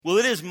Well,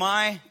 it is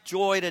my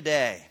joy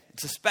today.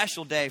 It's a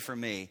special day for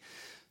me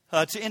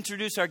to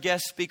introduce our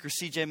guest speaker,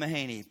 C.J.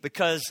 Mahaney,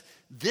 because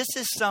this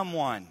is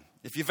someone,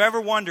 if you've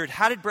ever wondered,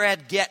 how did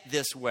Brad get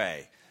this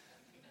way?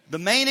 The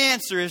main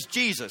answer is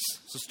Jesus.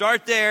 So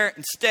start there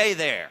and stay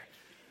there.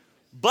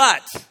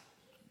 But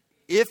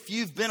if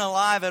you've been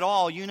alive at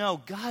all, you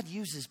know God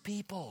uses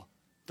people.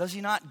 Does he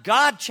not?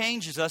 God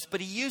changes us,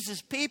 but he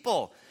uses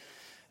people.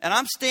 And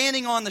I'm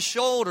standing on the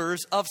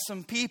shoulders of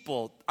some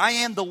people. I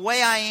am the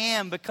way I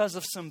am because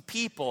of some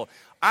people.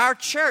 Our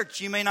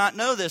church, you may not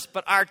know this,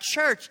 but our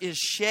church is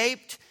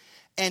shaped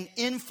and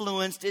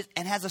influenced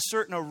and has a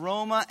certain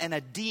aroma and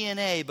a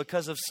DNA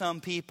because of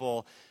some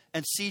people.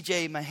 And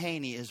C.J.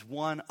 Mahaney is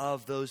one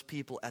of those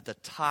people at the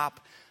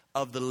top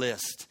of the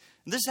list.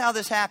 And this is how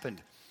this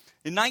happened.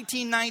 In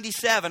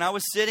 1997, I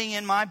was sitting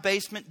in my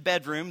basement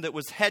bedroom that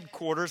was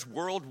headquarters,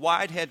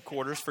 worldwide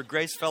headquarters for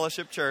Grace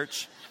Fellowship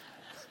Church.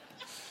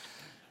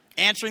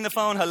 Answering the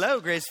phone,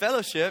 hello, Grace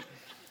Fellowship,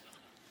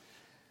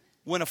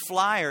 when a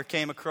flyer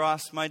came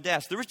across my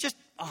desk. There was just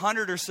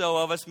 100 or so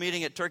of us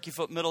meeting at Turkey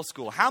Foot Middle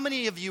School. How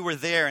many of you were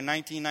there in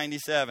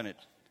 1997?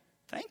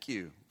 Thank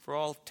you for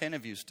all 10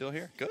 of you still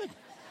here. Good.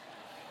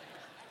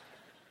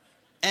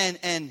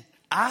 And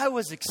I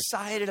was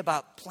excited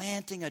about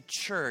planting a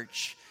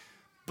church,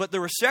 but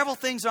there were several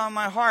things on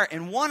my heart,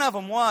 and one of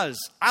them was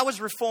I was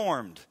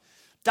Reformed.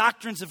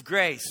 Doctrines of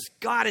grace.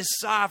 God is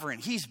sovereign.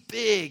 He's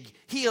big.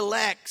 He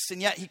elects,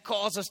 and yet he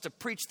calls us to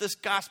preach this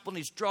gospel, and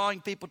he's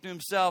drawing people to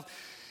himself.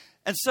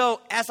 And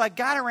so as I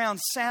got around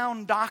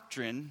sound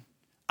doctrine,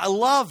 I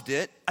loved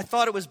it. I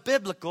thought it was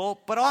biblical,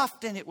 but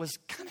often it was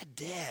kind of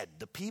dead.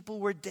 The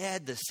people were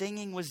dead. The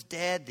singing was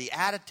dead. The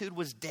attitude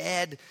was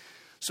dead.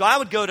 So I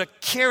would go to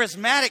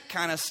charismatic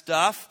kind of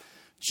stuff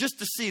just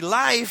to see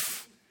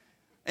life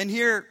and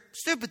hear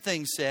stupid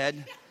things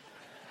said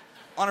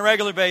on a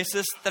regular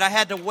basis that I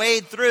had to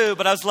wade through.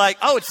 But I was like,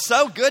 oh, it's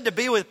so good to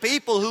be with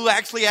people who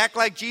actually act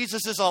like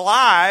Jesus is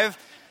alive.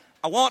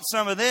 I want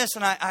some of this.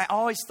 And I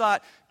always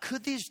thought,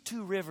 could these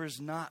two rivers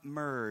not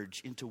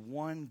merge into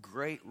one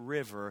great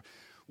river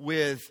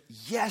with,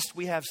 yes,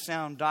 we have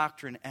sound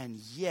doctrine, and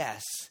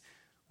yes,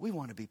 we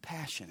want to be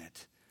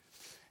passionate.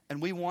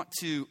 And we want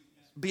to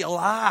be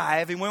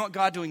alive, and we want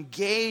God to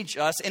engage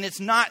us, and it's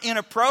not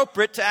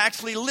inappropriate to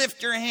actually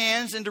lift your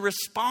hands and to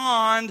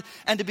respond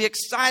and to be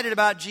excited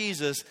about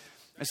Jesus.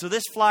 And so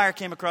this flyer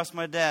came across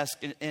my desk,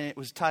 and it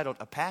was titled,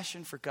 A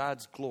Passion for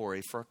God's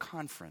Glory for a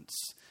Conference.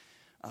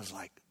 I was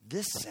like,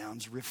 this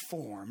sounds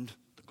reformed,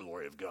 the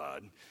glory of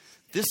God.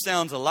 This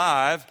sounds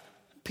alive,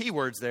 P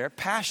words there,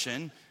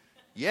 passion,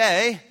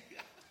 yay.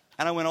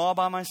 And I went all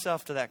by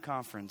myself to that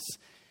conference,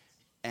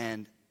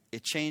 and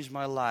it changed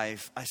my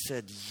life. I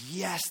said,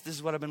 yes, this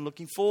is what I've been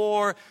looking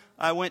for.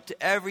 I went to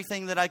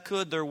everything that I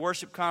could, their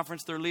worship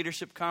conference, their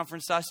leadership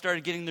conference. I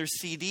started getting their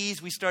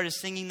CDs. We started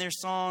singing their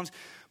songs.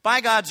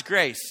 By God's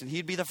grace, and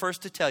he'd be the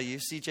first to tell you,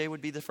 CJ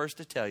would be the first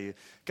to tell you,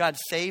 God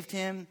saved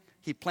him.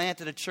 He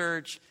planted a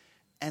church,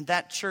 and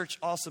that church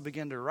also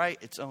began to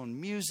write its own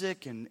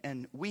music,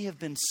 and we have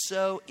been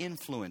so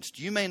influenced.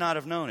 You may not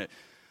have known it.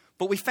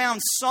 But we found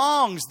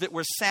songs that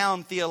were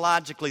sound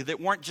theologically, that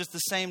weren't just the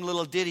same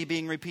little ditty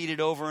being repeated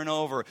over and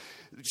over.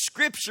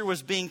 Scripture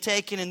was being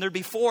taken, and there'd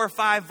be 4 or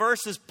 5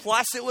 verses,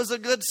 plus it was a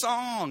good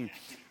song.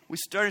 We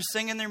started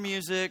singing their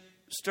music,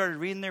 started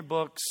reading their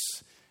books.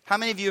 How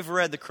many of you have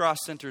read The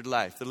Cross-Centered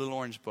Life, the little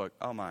orange book?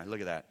 Oh my, look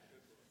at that.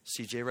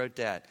 CJ wrote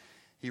that.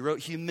 He wrote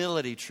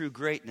Humility, True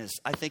Greatness.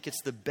 I think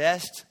it's the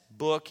best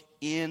book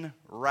in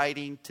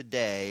writing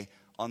today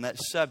on that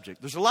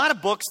subject. There's a lot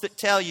of books that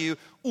tell you,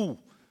 ooh,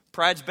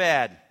 pride's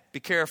bad.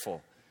 Be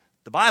careful.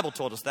 The Bible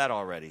told us that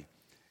already.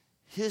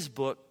 His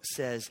book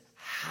says,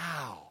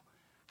 how?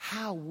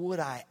 How would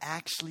I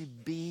actually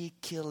be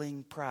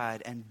killing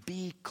pride and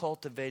be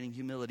cultivating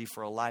humility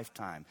for a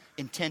lifetime,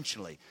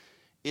 intentionally?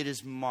 It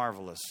is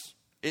marvelous.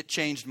 It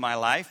changed my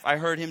life. I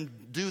heard him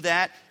do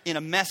that in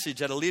a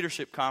message at a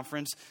leadership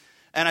conference.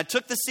 And I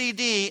took the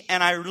CD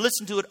and I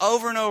listened to it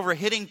over and over,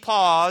 hitting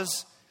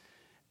pause,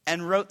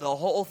 and wrote the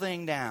whole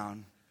thing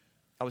down.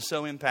 I was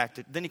so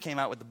impacted. Then he came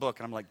out with the book,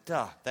 and I'm like,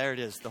 duh, there it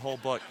is, the whole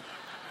book.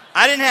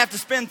 I didn't have to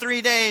spend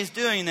 3 days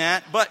doing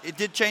that, but it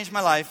did change my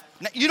life.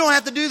 Now, you don't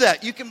have to do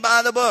that. You can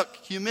buy the book,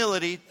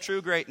 Humility,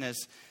 True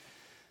Greatness.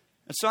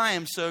 And so I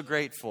am so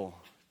grateful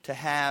to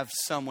have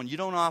someone. You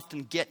don't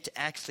often get to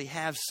actually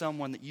have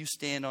someone that you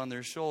stand on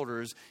their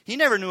shoulders. He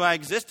never knew I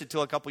existed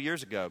till a couple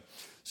years ago.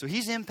 So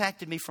he's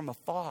impacted me from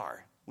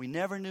afar. We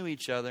never knew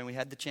each other, and we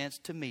had the chance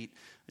to meet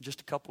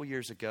just a couple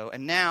years ago.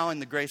 And now, in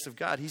the grace of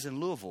God, he's in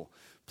Louisville,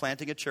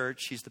 planting a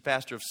church. He's the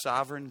pastor of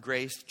Sovereign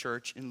Grace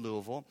Church in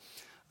Louisville.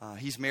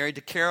 He's married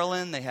to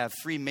Carolyn. They have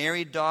 3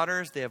 married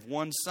daughters. They have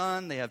 1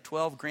 son. They have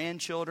 12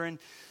 grandchildren.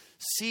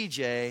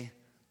 CJ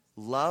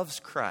loves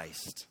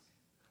Christ,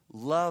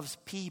 loves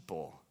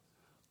people,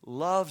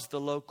 loves the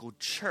local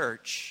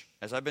church.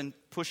 As I've been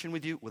pushing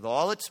with you, with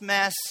all its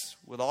mess,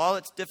 with all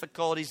its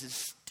difficulties,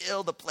 it's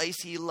still the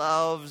place he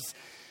loves.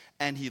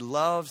 And he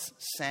loves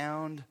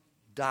sound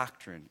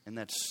doctrine. And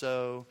that's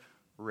so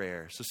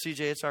rare. So CJ,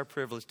 it's our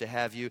privilege to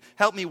have you.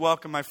 Help me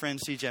welcome my friend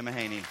CJ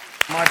Mahaney.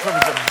 My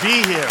privilege to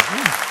be here.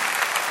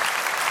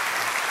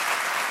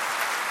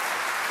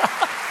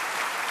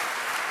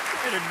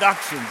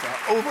 Introductions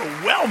are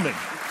overwhelming.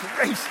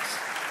 Gracious.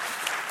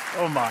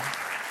 Oh my.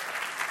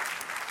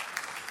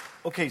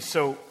 Okay,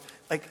 so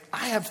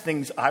I have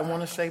things I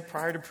want to say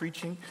prior to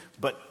preaching,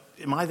 but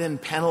am I then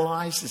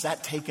penalized? Is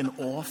that taken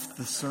off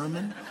the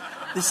sermon?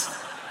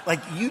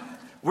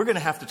 We're going to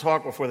have to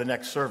talk before the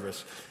next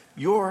service.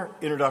 Your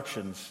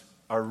introductions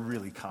are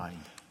really kind.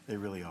 They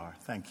really are.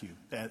 Thank you.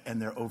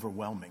 And they're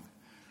overwhelming.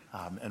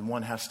 And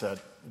one has to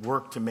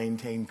work to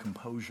maintain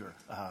composure.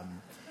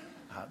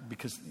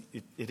 Because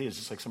it is.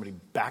 It's like somebody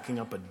backing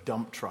up a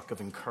dump truck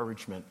of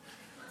encouragement,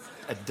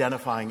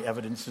 identifying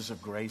evidences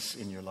of grace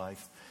in your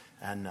life,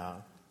 and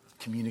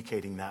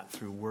communicating that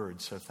through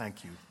words. So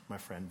thank you, my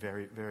friend.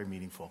 Very, very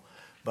meaningful.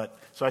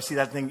 So I see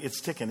that thing.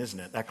 It's ticking, isn't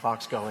it? That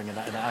clock's going, and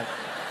I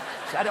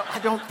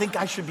don't think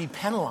I should be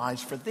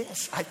penalized for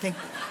this. I think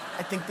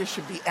there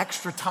should be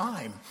extra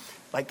time,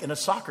 like in a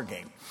soccer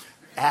game,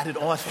 added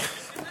on.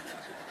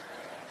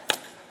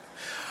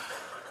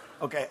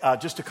 Okay,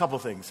 just a couple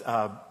things.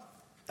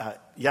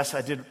 Yes,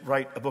 I did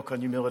write a book on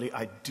humility.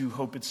 I do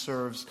hope it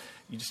serves.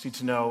 You just need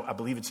to know, I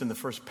believe it's in the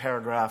first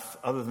paragraph.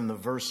 Other than the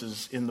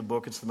verses in the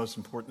book, it's the most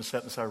important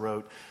sentence I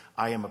wrote.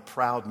 I am a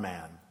proud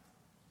man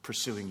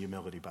pursuing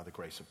humility by the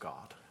grace of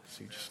God.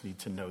 So you just need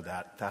to know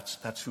that.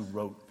 That's who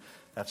wrote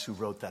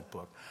that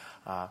book.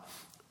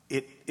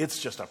 It's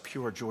just a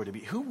pure joy to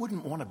be. Who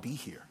wouldn't want to be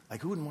here?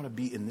 Who wouldn't want to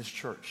be in this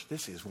church?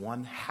 This is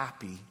one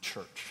happy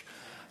church.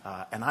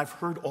 And I've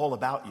heard all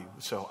about you,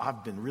 so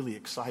I've been really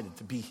excited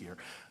to be here.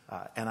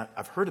 And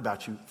I've heard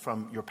about you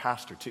from your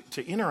pastor.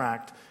 To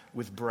interact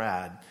with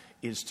Brad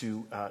is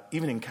to,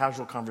 even in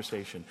casual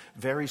conversation,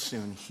 very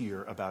soon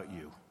hear about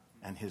you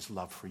and his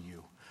love for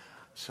you.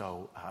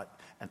 So,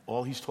 and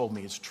all he's told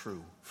me is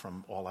true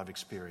from all I've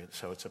experienced.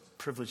 So it's a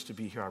privilege to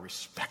be here. I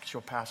respect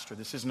your pastor.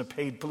 This isn't a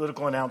paid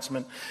political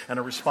announcement and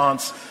a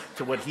response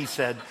to what he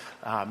said.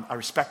 I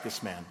respect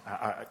this man.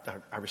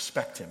 I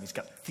respect him. He's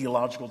got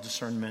theological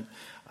discernment.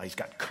 He's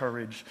got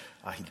courage.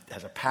 He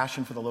has a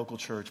passion for the local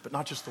church, but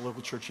not just the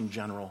local church in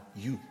general.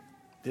 You,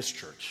 this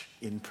church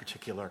in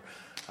particular.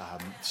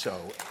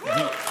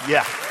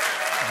 Yeah,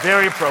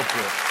 very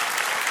appropriate.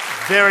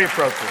 Very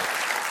appropriate.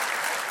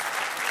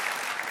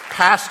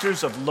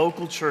 Pastors of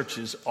local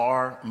churches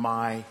are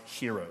my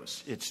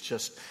heroes.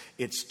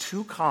 It's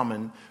too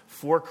common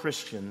for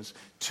Christians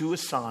to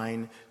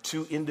assign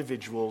to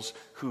individuals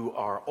who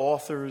are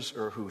authors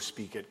or who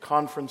speak at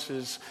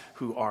conferences,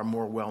 who are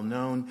more well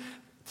known,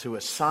 to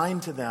assign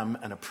to them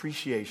an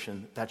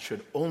appreciation that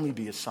should only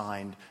be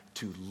assigned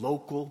to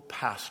local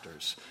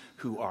pastors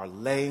who are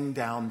laying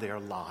down their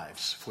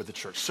lives for the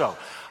church. So,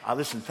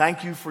 listen,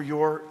 thank you for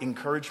your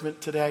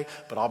encouragement today,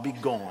 but I'll be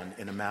gone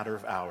in a matter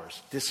of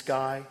hours. This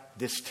guy,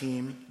 this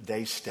team,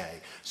 they stay.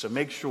 So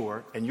make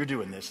sure, and you're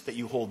doing this, that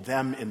you hold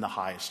them in the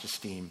highest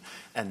esteem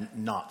and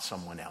not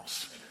someone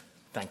else.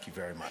 Thank you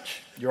very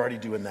much. You're already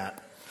doing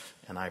that,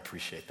 and I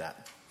appreciate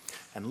that.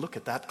 And look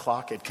at that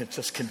clock. It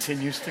just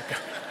continues to go.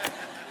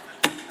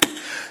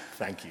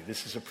 Thank you.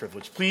 This is a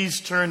privilege. Please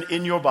turn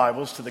in your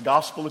Bibles to the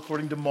Gospel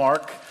according to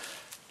Mark,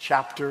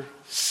 chapter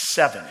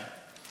 7.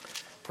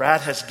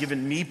 Brad has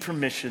given me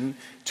permission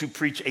to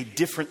preach a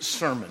different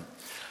sermon.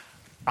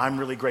 I'm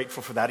really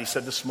grateful for that. He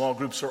said the small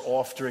groups are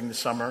off during the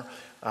summer.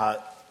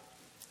 I'm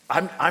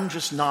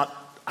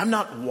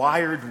not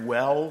wired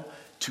well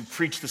to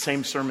preach the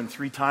same sermon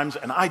 3 times,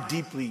 and I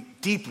deeply,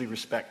 deeply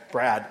respect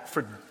Brad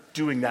for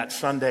doing that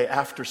Sunday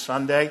after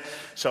Sunday.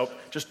 So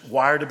just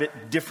wired a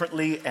bit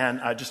differently, and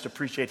I just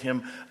appreciate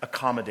him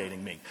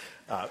accommodating me.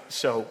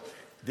 So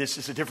this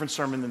is a different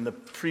sermon than the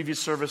previous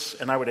service,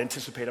 and I would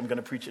anticipate I'm going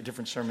to preach a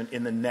different sermon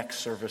in the next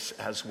service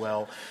as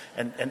well.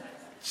 And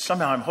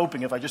somehow I'm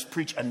hoping if I just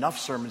preach enough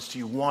sermons to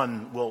you,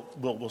 one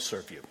will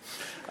serve you.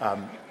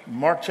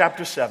 Mark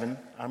chapter 7,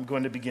 I'm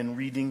going to begin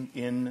reading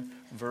in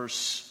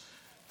verse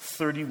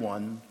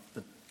 31.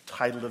 The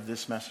title of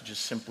this message is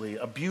simply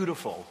A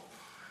Beautiful,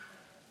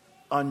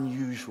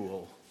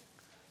 Unusual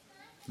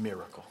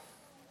Miracle.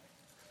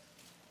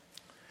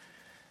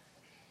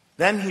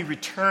 Then he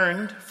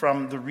returned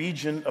from the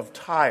region of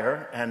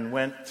Tyre and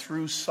went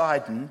through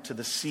Sidon to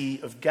the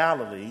Sea of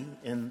Galilee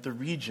in the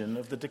region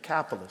of the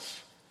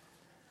Decapolis.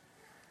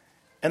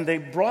 And they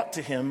brought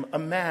to him a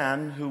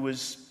man who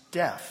was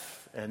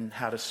deaf and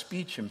had a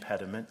speech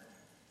impediment,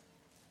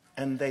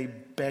 and they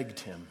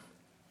begged him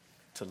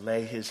to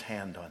lay his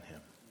hand on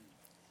him.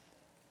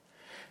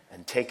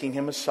 And taking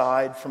him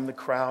aside from the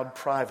crowd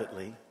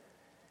privately,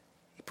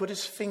 he put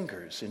his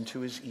fingers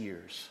into his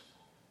ears,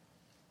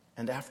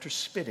 and after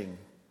spitting,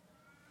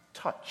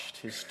 touched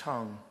his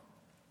tongue.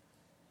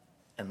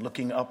 And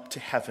looking up to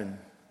heaven,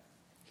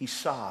 he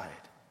sighed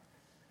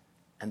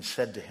and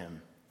said to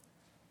him,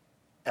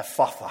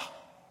 Ephphatha,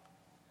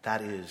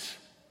 that is,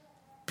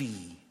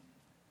 be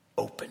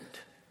opened.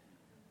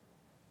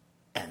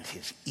 And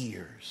his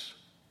ears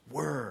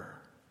were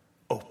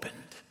opened.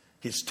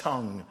 His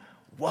tongue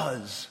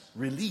was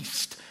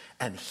released,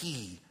 and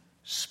he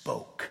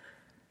spoke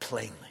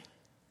plainly.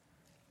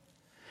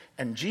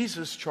 And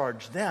Jesus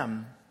charged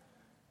them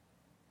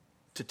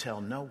to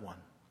tell no one.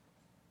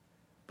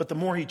 But the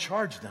more he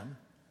charged them,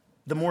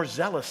 the more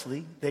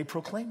zealously they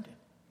proclaimed him.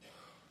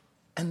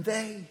 And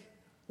they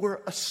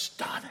were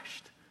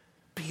astonished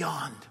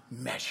beyond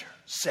measure,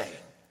 saying,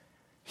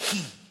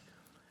 he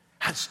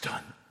has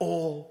done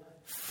all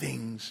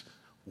things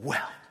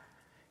well.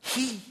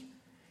 He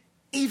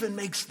even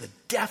makes the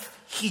deaf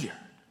hear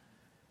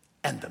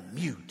and the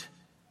mute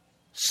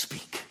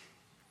speak.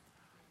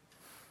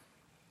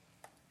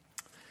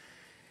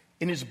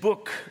 In his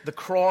book, The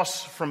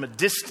Cross from a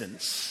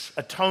Distance,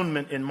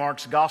 Atonement in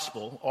Mark's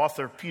Gospel,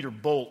 author Peter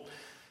Bolt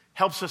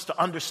helps us to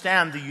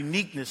understand the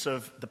uniqueness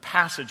of the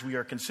passage we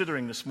are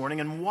considering this morning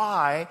and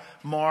why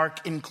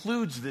Mark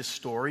includes this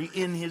story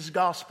in his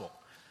gospel.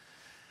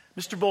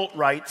 Mr. Bolt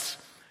writes,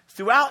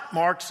 throughout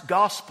Mark's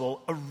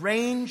gospel, a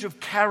range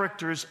of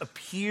characters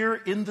appear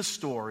in the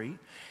story,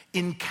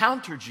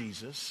 encounter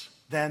Jesus,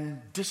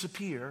 then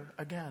disappear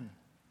again.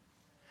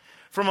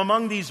 From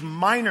among these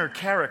minor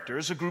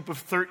characters, a group of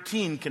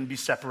 13 can be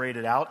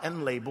separated out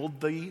and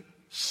labeled the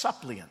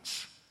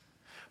suppliants.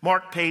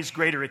 Mark pays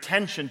greater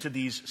attention to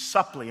these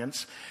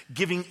suppliants,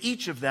 giving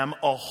each of them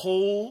a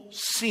whole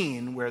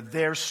scene where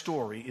their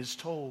story is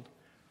told.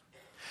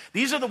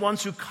 These are the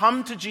ones who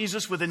come to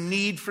Jesus with a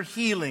need for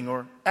healing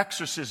or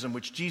exorcism,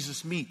 which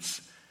Jesus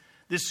meets.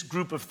 This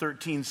group of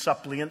 13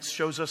 suppliants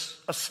shows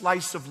us a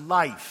slice of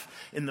life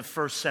in the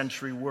first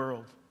century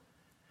world.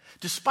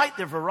 Despite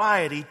their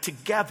variety,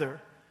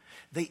 together,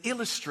 they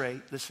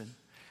illustrate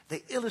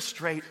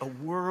a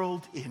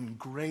world in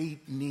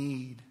great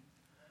need,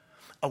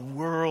 a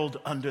world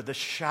under the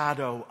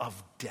shadow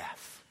of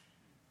death.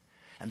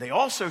 And they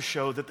also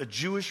show that the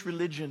Jewish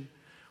religion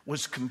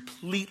was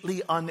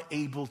completely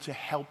unable to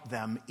help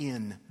them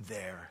in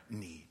their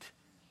need.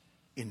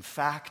 In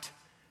fact,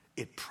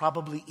 it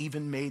probably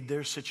even made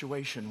their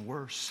situation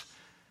worse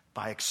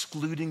by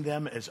excluding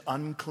them as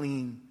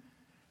unclean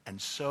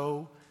and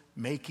so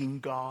making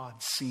God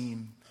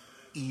seem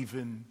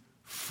even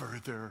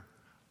further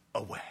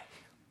away.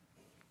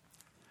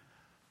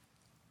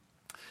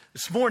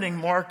 This morning,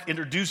 Mark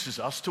introduces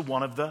us to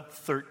one of the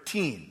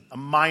 13, a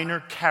minor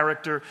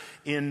character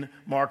in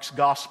Mark's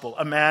gospel,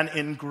 a man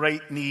in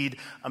great need,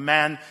 a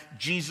man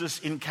Jesus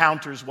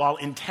encounters while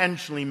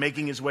intentionally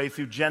making his way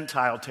through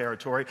Gentile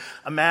territory,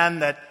 a man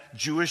that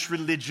Jewish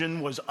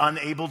religion was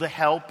unable to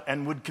help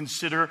and would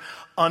consider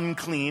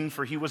unclean,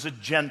 for he was a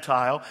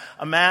Gentile,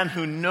 a man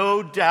who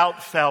no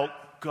doubt felt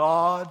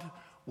God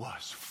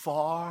was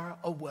far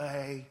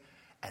away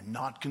and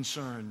not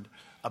concerned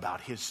about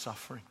his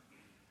suffering.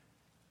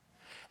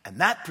 And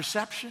that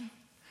perception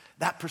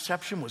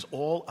was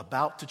all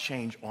about to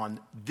change on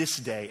this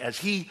day as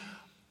he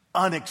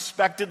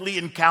unexpectedly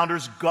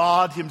encounters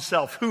God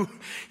himself, who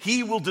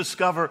he will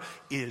discover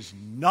is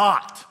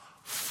not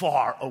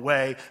far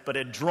away, but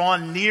had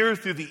drawn near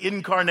through the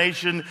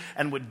incarnation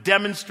and would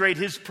demonstrate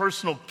his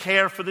personal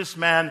care for this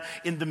man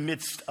in the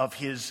midst of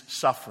his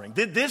suffering.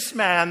 This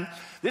man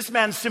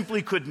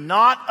simply could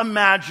not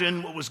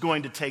imagine what was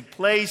going to take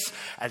place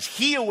as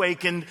he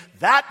awakened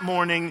that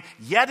morning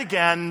yet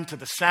again to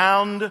the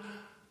sound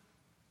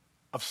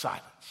of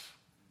silence.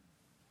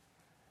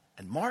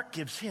 And Mark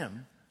gives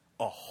him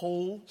a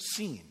whole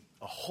scene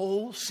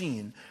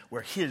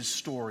where his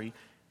story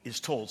is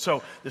told.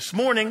 So this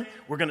morning,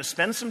 we're going to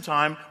spend some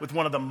time with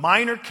one of the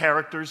minor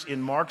characters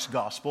in Mark's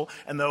gospel,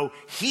 and though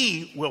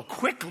he will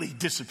quickly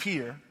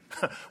disappear,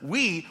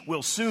 we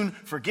will soon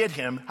forget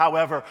him.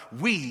 However,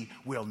 we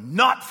will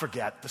not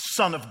forget the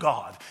Son of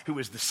God, who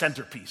is the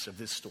centerpiece of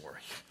this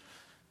story.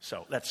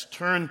 So let's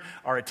turn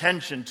our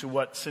attention to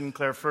what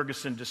Sinclair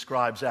Ferguson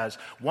describes as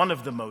one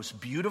of the most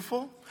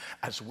beautiful,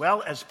 as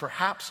well as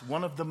perhaps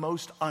one of the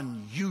most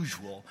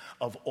unusual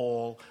of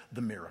all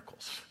the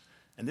miracles.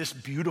 And this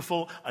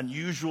beautiful,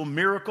 unusual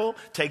miracle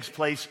takes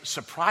place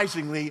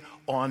surprisingly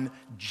on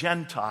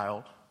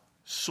Gentile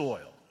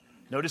soil.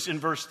 Notice in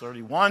verse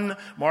 31,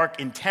 Mark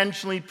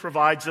intentionally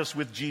provides us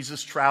with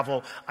Jesus'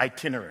 travel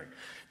itinerary.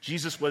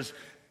 Jesus was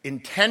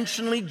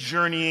intentionally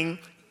journeying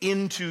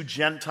into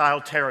Gentile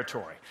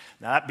territory.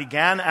 Now that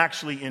began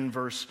actually in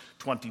verse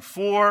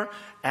 24,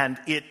 and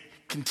it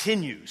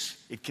continues.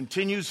 It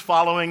continues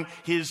following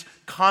his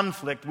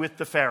conflict with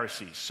the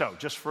Pharisees. So,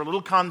 just for a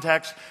little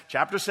context,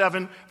 chapter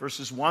 7,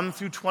 verses 1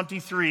 through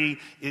 23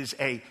 is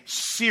a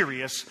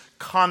serious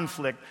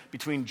conflict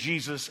between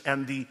Jesus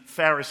and the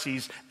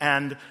Pharisees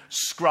and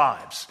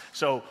scribes.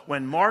 So,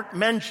 when Mark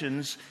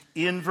mentions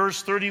in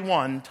verse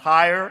 31,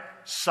 Tyre,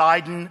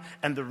 Sidon,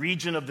 and the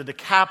region of the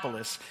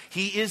Decapolis,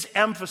 he is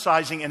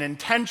emphasizing and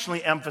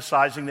intentionally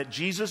emphasizing that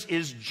Jesus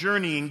is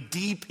journeying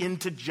deep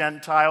into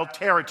Gentile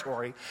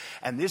territory.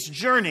 And this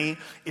journey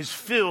is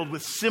filled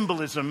with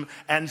symbolism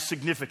and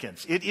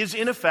significance. It is,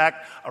 in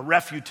effect, a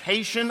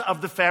refutation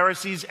of the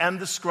Pharisees and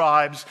the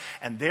scribes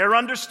and their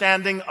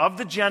understanding of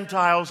the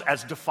Gentiles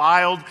as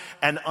defiled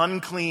and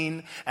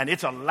unclean, and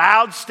it's a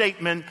loud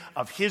statement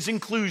of his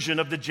inclusion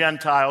of the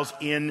Gentiles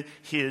in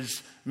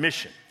his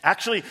mission.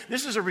 Actually,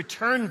 this is a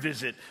return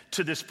visit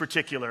to this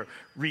particular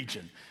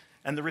region.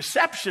 And the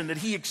reception that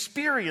he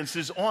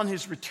experiences on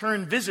his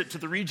return visit to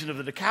the region of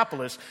the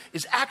Decapolis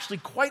is actually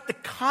quite the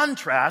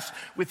contrast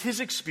with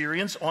his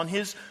experience on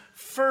his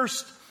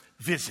first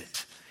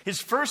visit. His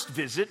first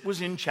visit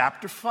was in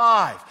chapter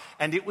 5,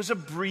 and it was a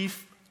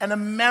brief and a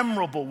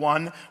memorable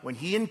one when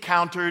he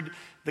encountered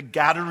the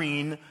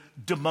Gadarene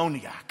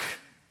demoniac.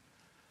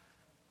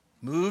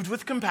 Moved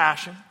with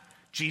compassion,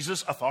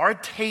 Jesus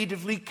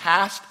authoritatively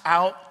cast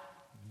out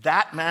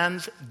that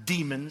man's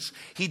demons.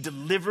 He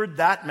delivered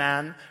that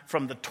man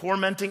from the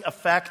tormenting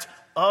effect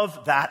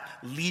of that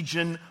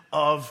legion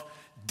of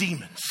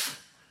demons.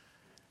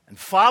 And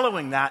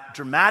following that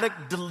dramatic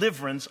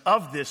deliverance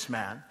of this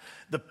man,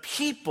 the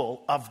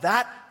people of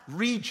that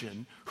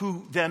region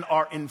who then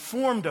are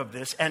informed of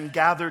this and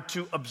gather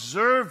to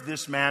observe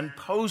this man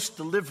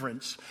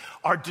post-deliverance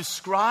are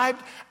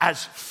described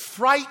as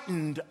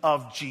frightened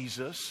of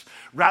Jesus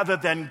rather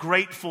than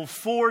grateful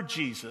for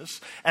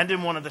Jesus. And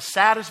in one of the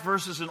saddest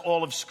verses in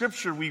all of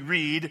Scripture we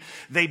read,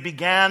 they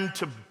began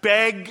to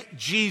beg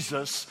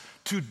Jesus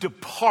to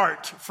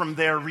depart from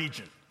their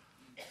region.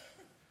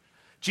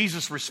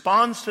 Jesus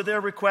responds to their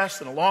request,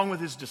 and along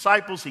with his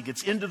disciples, he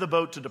gets into the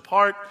boat to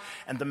depart.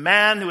 And the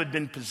man who had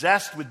been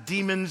possessed with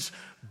demons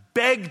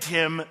begged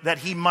him that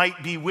he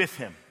might be with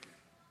him.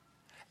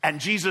 And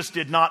Jesus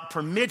did not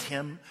permit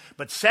him,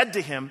 but said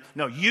to him,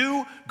 "No,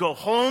 you go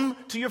home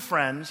to your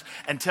friends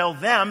and tell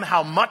them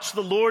how much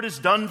the Lord has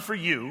done for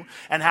you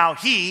and how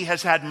he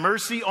has had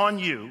mercy on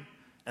you."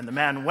 And the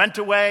man went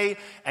away,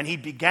 and he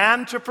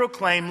began to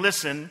proclaim,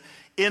 listen,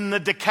 in the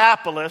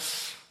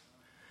Decapolis,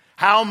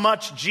 how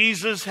much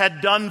Jesus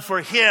had done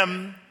for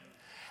him,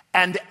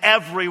 and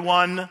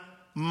everyone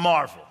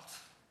marveled.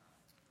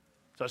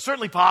 So it's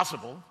certainly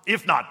possible,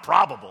 if not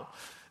probable,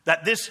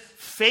 that this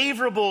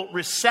favorable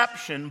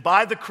reception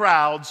by the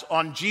crowds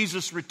on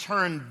Jesus'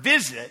 return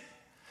visit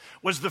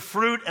was the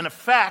fruit and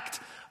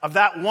effect of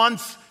that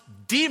once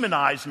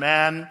demonized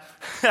man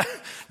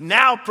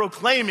now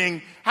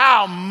proclaiming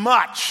how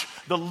much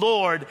the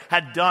Lord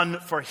had done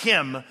for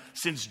him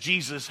since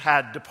Jesus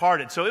had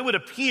departed. So it would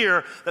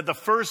appear that the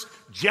first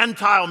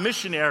Gentile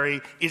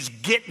missionary is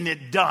getting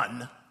it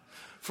done.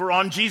 For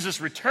on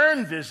Jesus'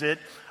 return visit,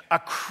 a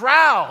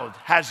crowd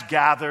has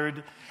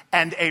gathered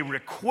and a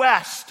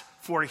request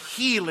for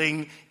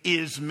healing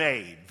is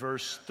made.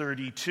 Verse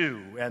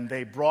 32, and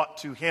they brought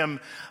to him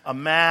a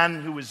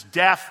man who was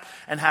deaf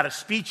and had a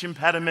speech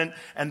impediment,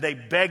 and they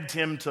begged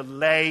him to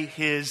lay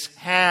his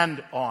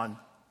hand on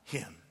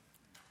him.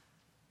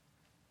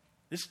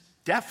 This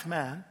deaf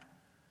man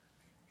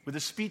with a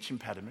speech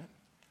impediment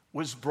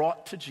was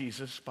brought to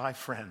Jesus by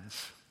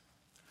friends.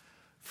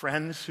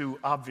 Friends who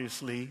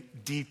obviously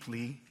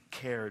deeply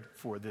cared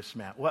for this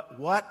man.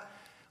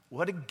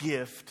 What a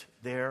gift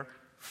their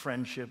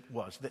friendship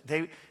was.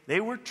 They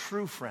were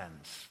true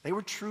friends. They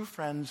were true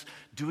friends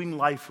doing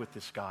life with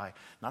this guy,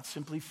 not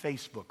simply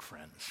Facebook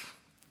friends.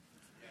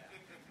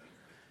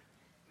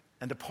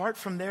 And apart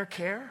from their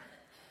care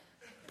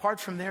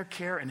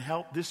and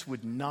help, this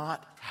would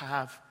not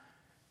have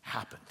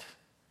happened.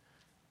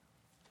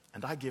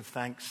 And I give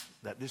thanks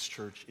that this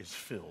church is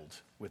filled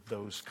with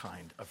those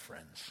kind of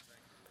friends.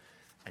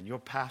 And your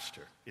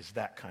pastor is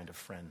that kind of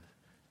friend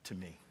to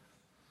me.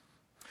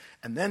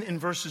 And then in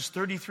verses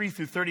 33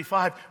 through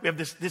 35, we have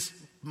this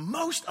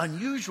most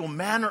unusual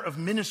manner of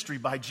ministry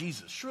by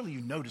Jesus. Surely you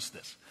noticed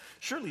this.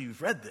 Surely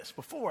you've read this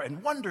before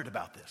and wondered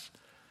about this.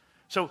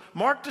 So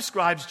Mark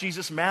describes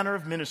Jesus' manner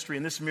of ministry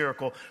in this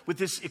miracle with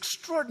this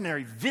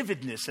extraordinary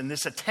vividness and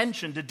this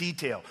attention to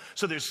detail.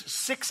 So there's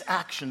 6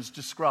 actions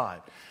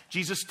described.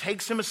 Jesus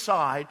takes him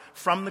aside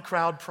from the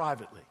crowd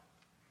privately.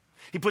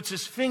 He puts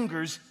his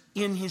fingers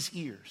in his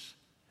ears.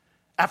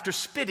 After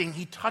spitting,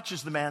 he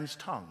touches the man's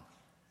tongue.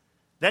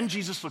 Then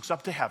Jesus looks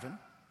up to heaven.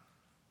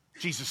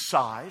 Jesus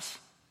sighs.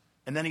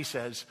 And then he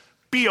says,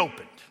 "Be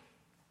opened."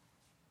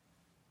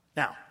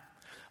 Now,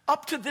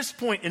 up to this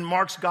point in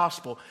Mark's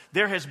gospel,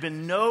 there has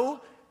been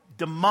no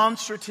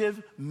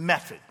demonstrative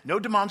method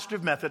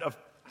of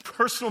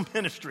personal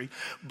ministry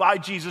by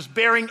Jesus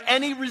bearing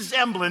any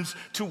resemblance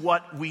to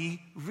what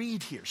we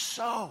read here.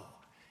 So,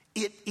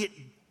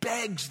 it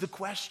begs the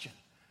question,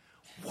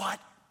 what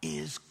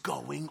is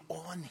going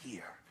on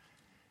here?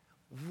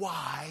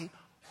 Why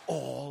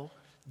all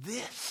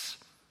this?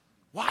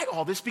 Why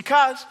all this?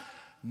 Because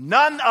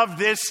none of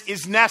this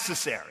is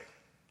necessary.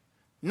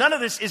 None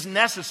of this is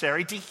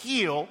necessary to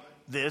heal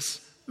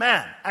this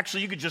man.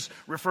 Actually, you could just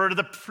refer to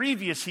the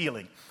previous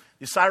healing.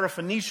 The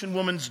Syrophoenician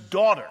woman's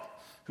daughter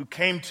who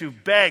came to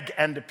beg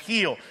and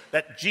appeal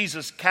that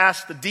Jesus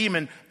cast the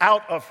demon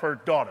out of her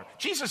daughter.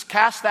 Jesus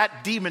cast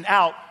that demon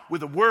out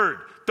with a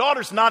word.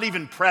 Daughter's not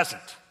even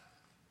present.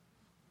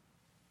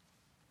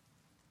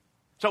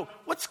 So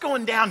what's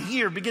going down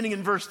here, beginning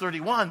in verse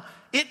 31,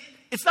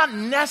 it's not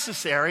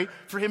necessary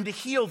for him to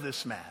heal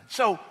this man.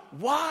 So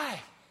why?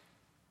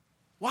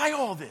 Why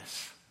all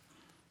this?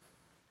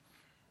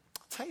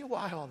 I'll tell you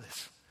why all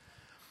this.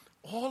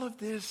 All of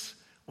this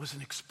was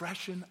an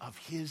expression of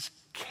his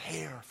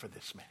care for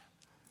this man.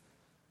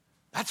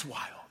 That's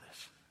why all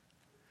this.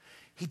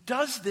 He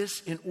does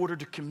this in order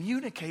to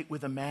communicate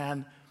with a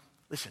man,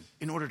 listen,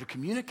 in order to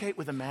communicate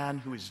with a man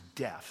who is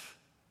deaf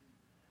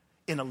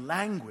in a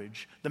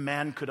language the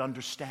man could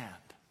understand.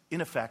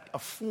 In effect, a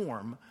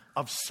form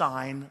of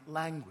sign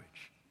language.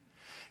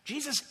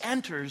 Jesus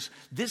enters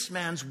this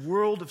man's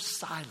world of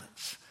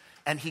silence,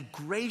 and he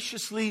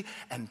graciously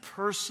and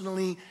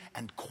personally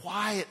and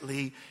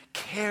quietly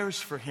cares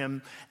for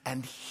him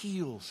and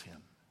heals him.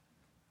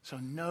 So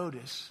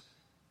notice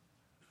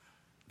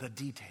the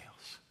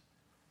details.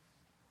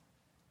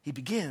 He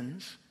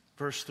begins,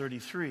 verse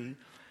 33,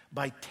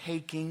 by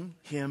taking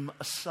him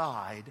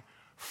aside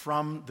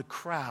from the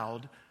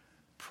crowd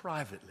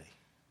privately.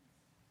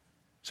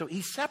 So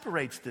he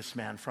separates this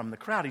man from the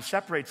crowd. He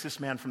separates this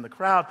man from the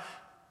crowd.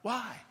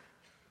 Why?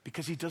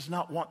 Because he does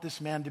not want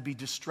this man to be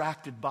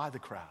distracted by the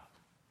crowd.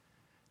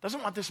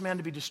 Doesn't want this man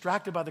to be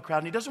distracted by the crowd,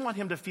 and he doesn't want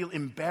him to feel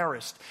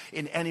embarrassed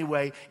in any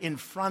way in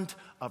front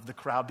of the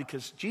crowd,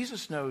 because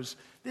Jesus knows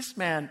this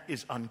man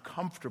is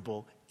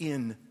uncomfortable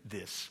in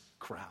this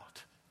crowd.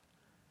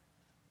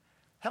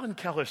 Helen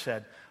Keller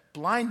said,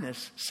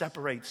 blindness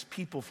separates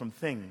people from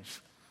things.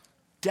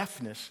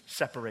 Deafness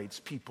separates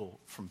people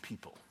from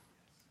people.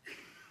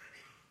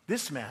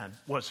 This man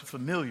was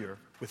familiar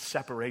with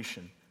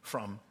separation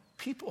from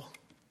people.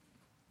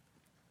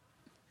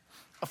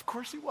 Of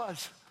course he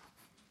was.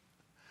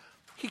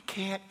 He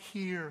can't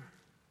hear.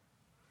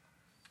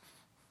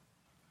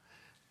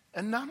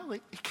 And not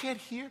only he can't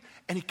hear,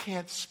 and he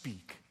can't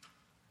speak.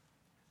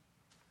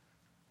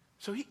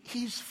 So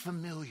he's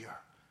familiar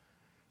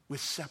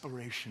with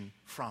separation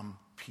from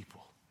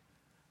people.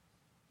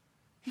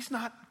 He's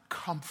not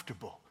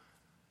comfortable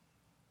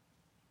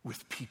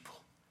with people.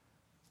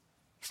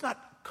 He's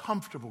not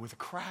comfortable with a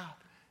crowd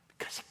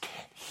because he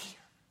can't hear.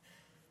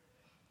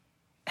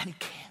 And he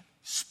can't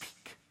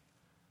speak.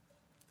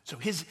 So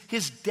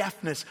his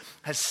deafness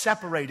has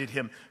separated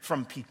him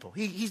from people.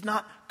 He's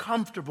not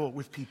comfortable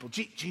with people.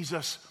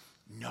 Jesus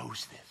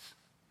knows this.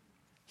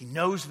 He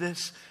knows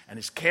this, and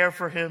his care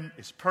for him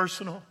is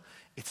personal,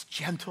 it's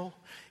gentle,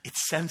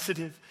 it's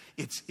sensitive,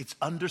 it's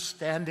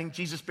understanding.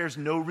 Jesus bears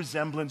no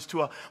resemblance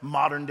to a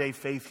modern-day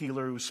faith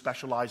healer who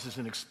specializes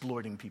in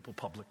exploiting people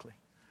publicly.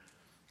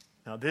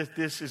 Now,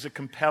 this is a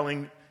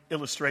compelling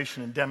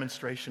illustration and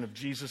demonstration of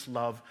Jesus'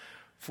 love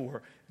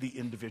for the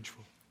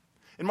individual.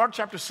 In Mark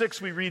chapter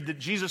 6, we read that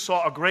Jesus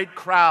saw a great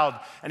crowd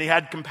and he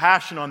had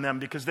compassion on them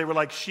because they were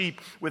like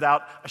sheep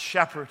without a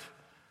shepherd.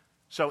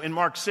 So in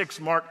Mark 6,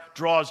 Mark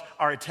draws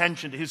our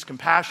attention to his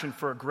compassion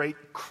for a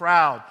great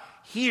crowd.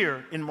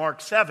 Here in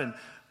Mark 7,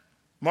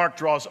 Mark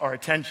draws our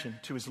attention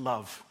to his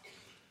love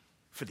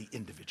for the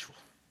individual.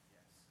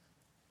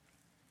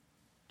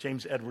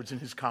 James Edwards in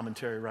his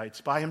commentary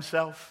writes, by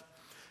himself,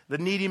 the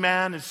needy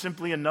man is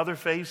simply another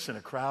face in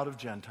a crowd of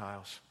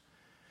Gentiles.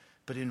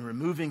 But in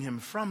removing him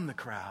from the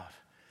crowd,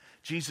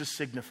 Jesus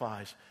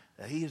signifies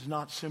that he is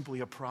not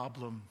simply a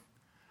problem,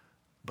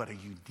 but a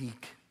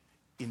unique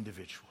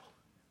individual.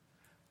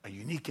 A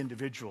unique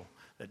individual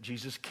that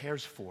Jesus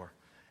cares for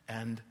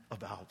and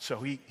about. So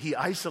he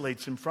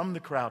isolates him from the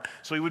crowd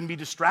so he wouldn't be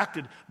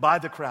distracted by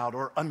the crowd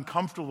or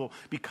uncomfortable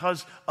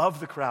because of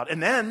the crowd.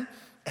 And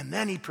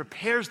then he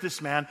prepares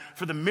this man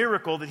for the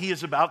miracle that he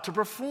is about to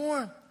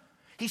perform.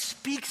 He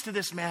speaks to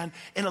this man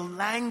in a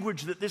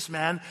language that this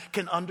man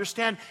can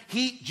understand.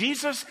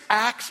 Jesus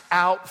acts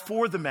out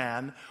for the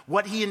man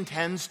what he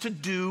intends to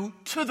do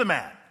to the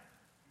man.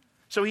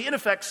 So he, in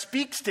effect,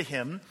 speaks to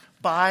him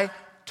by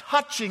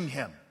touching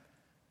him.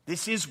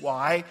 This is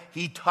why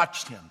he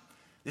touched him.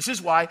 This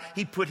is why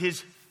he put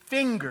his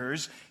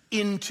fingers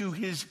into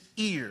his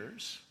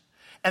ears.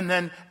 And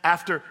then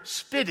after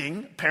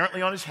spitting,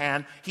 apparently on his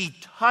hand, he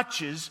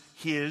touches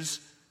his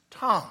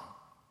tongue.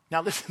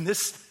 Now listen,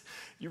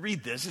 you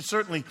read this, it's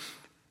certainly,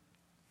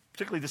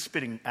 particularly the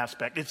spitting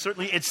aspect,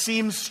 it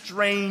seems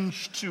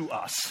strange to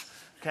us.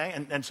 Okay,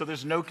 and so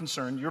there's no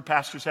concern. Your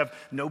pastors have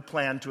no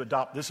plan to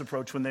adopt this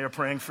approach when they are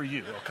praying for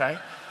you, okay?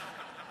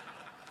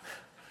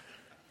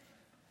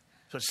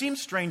 So it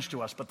seems strange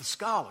to us, but the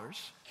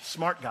scholars,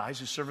 smart guys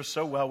who serve us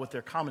so well with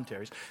their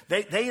commentaries,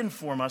 they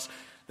inform us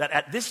that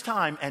at this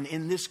time and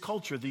in this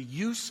culture, the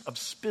use of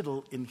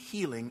spittle in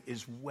healing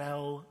is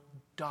well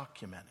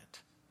documented.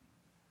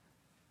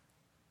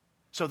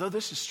 So though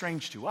this is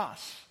strange to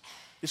us,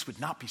 this would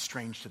not be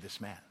strange to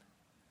this man.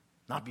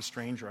 Not be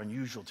strange or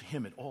unusual to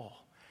him at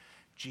all.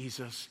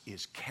 Jesus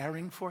is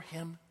caring for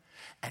him,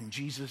 and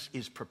Jesus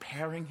is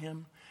preparing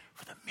him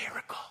for the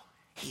miracle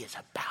he is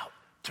about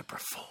to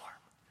perform.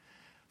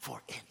 For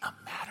in a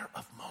matter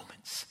of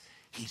moments,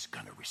 he's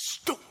going to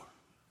restore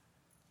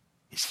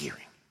his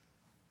hearing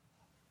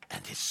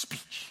and his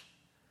speech.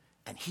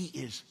 And he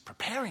is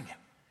preparing him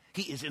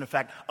He is, in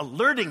effect,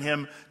 alerting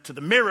him to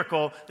the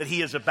miracle that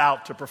he is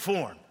about to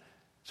perform.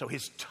 So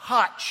his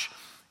touch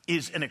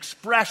is an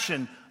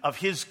expression of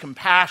his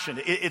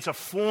compassion. It's a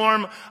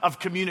form of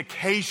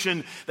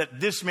communication that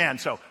this man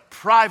so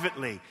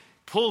privately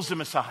pulls him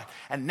aside.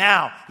 And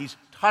now he's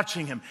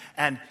touching him,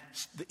 and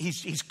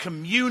he's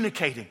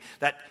communicating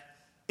that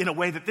in a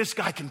way that this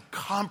guy can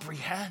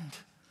comprehend.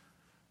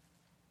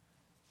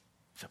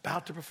 He's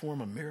about to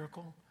perform a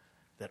miracle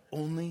that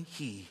only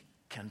he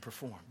can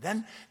perform.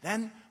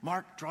 Then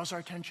Mark draws our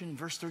attention in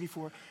verse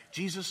 34.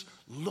 Jesus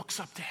looks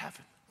up to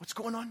heaven. What's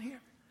going on here?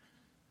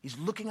 He's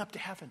looking up to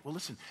heaven. Well,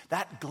 listen,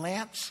 that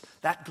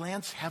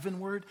glance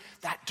heavenward,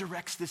 that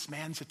directs this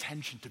man's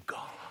attention to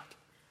God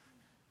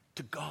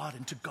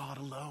and to God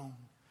alone,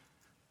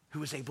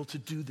 who is able to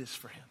do this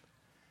for him.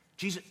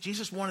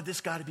 Jesus wanted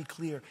this guy to be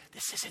clear.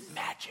 This isn't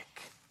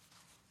magic.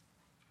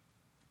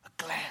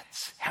 A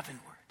glance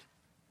heavenward.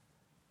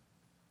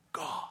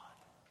 God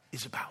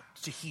is about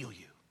to heal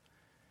you.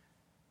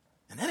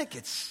 And then it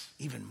gets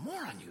even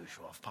more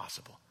unusual, if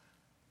possible.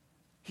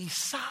 He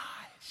sighs.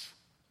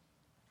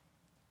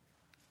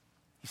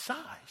 He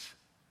sighs.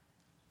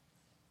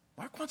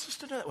 Mark wants us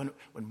to know that.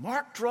 When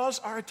Mark draws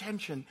our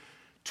attention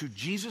to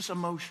Jesus'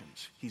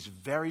 emotions, he's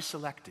very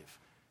selective.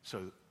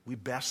 So we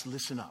best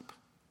listen up.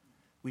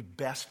 We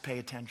best pay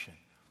attention.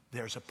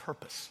 There's a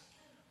purpose.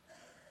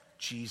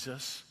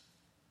 Jesus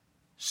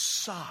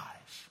sighs.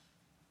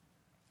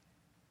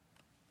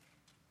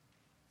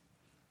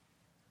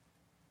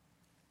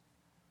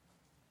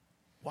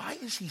 Why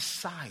is he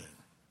sighing?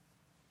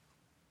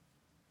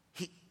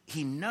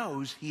 He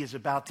knows he is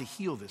about to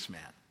heal this man.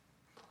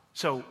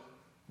 So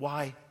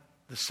why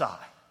the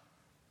sigh?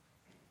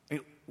 I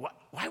mean,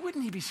 why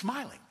wouldn't he be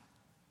smiling?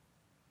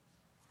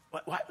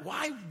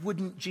 Why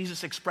wouldn't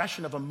Jesus'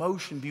 expression of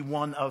emotion be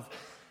one of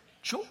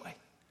joy?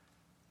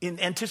 In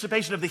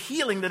anticipation of the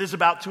healing that is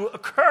about to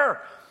occur.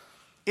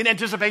 In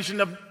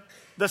anticipation of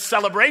the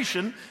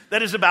celebration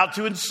that is about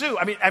to ensue.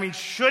 I mean,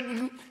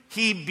 shouldn't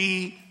he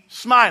be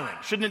smiling?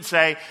 Shouldn't it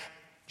say,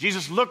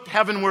 Jesus looked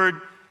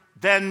heavenward,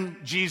 then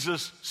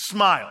Jesus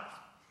smiled?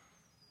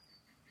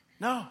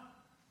 No.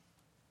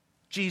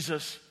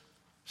 Jesus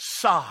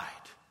sighed.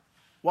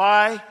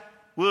 Why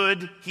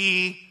would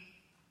he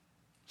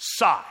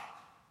sigh?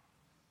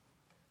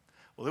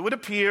 Well, it would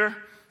appear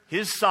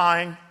his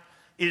sighing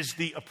is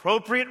the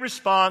appropriate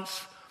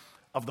response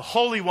of the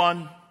Holy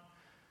One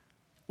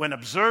when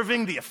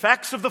observing the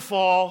effects of the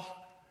fall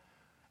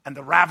and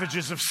the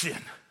ravages of sin.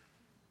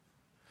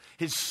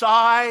 His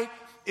sigh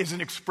is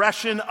an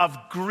expression of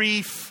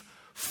grief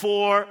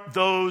for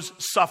those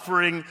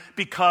suffering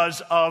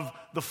because of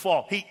the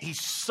fall. He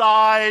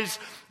sighs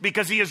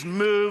because he is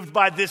moved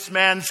by this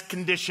man's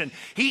condition.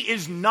 He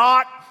is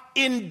not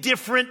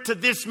indifferent to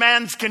this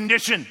man's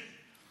condition.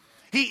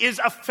 He is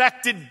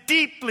affected,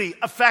 deeply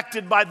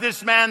affected by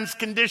this man's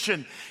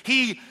condition.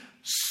 He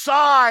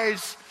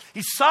sighs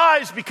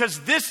because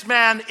this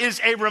man is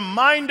a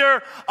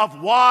reminder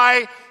of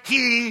why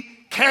he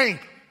came.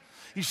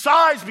 He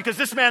sighs because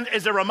this man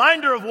is a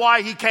reminder of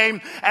why he came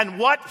and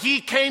what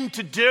he came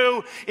to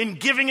do in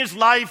giving his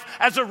life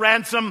as a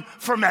ransom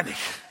for many.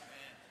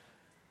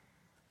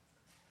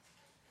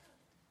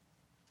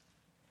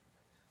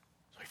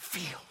 So he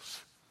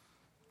feels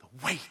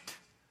the weight.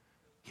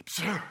 He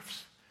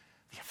observes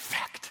the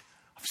effect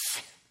of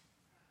sin.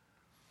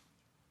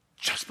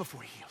 Just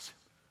before he heals him,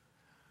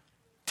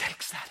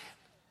 takes that in,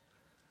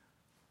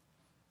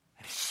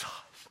 and he sighs.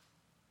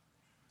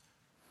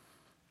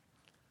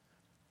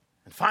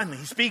 And finally,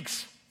 he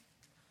speaks.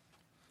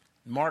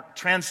 Mark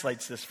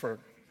translates this for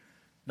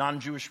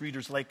non-Jewish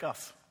readers like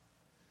us.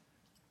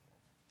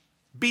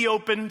 Be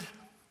opened.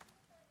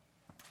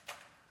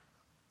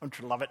 Don't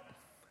you love it?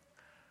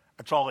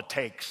 That's all it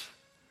takes.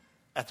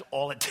 That's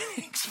all it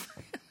takes.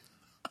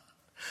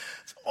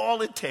 That's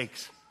all it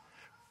takes.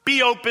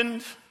 Be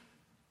opened.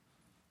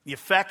 The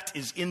effect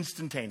is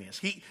instantaneous.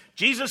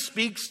 Jesus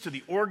speaks to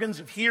the organs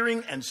of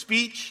hearing and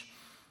speech.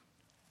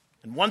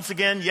 And once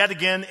again, yet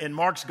again, in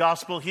Mark's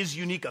gospel, his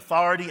unique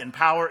authority and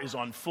power is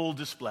on full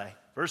display.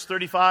 Verse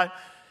 35,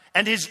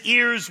 and his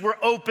ears were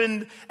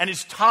opened, and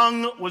his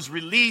tongue was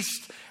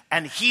released,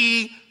 and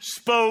he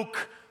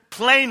spoke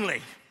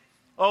plainly.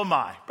 Oh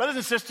my. Brothers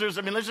and sisters,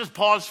 let's just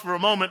pause for a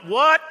moment.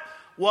 What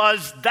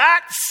was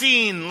that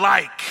scene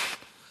like?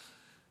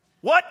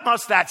 What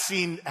must that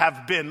scene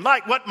have been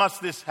like? What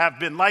must this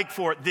have been like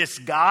for this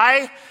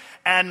guy?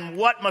 And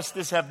what must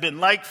this have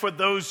been like for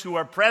those who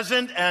are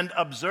present and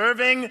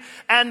observing?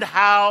 And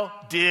how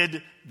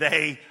did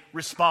they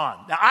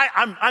respond? Now,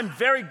 I'm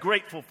very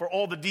grateful for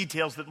all the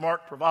details that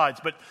Mark provides.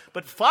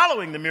 But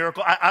following the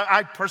miracle,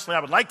 I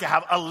personally would like to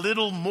have a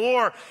little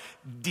more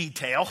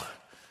detail.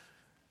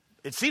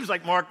 It seems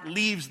like Mark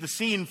leaves the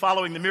scene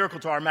following the miracle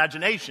to our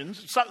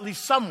imaginations, at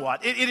least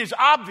somewhat. It is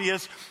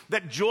obvious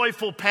that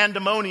joyful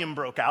pandemonium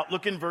broke out.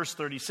 Look in verse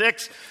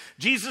 36.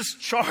 Jesus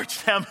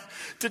charged them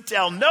to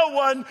tell no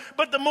one,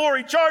 but the more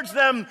he charged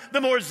them,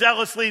 the more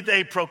zealously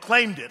they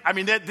proclaimed it.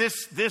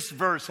 This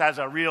verse has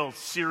a real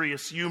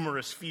serious,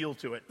 humorous feel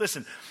to it.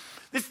 Listen,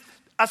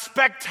 A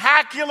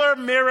spectacular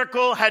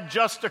miracle had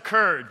just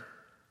occurred.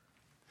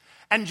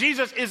 And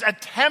Jesus is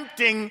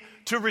attempting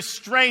to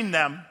restrain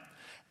them.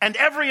 And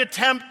every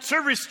attempt to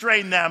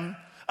restrain them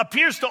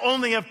appears to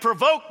only have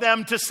provoked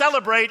them to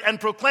celebrate and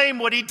proclaim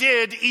what he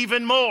did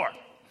even more.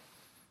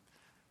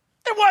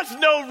 There was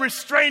no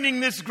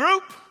restraining this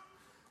group.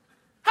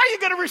 How are you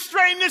going to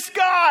restrain this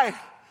guy?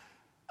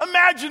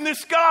 Imagine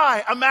this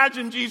guy.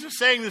 Imagine Jesus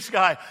saying to this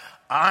guy,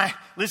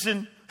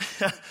 listen,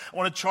 I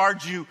want to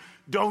charge you,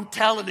 don't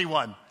tell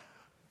anyone.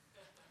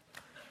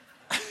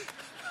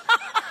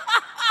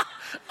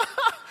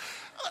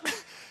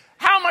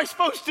 How am I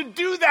supposed to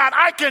do that?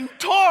 I can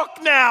talk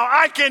now.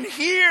 I can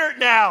hear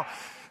now.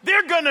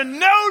 They're going to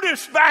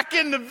notice back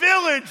in the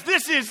village.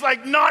 This is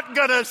like not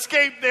going to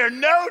escape their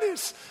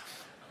notice.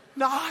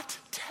 Not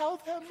tell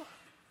them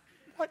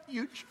what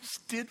you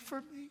just did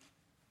for me.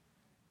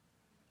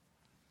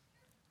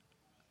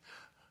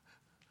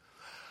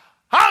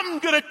 I'm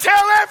going to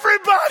tell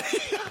everybody.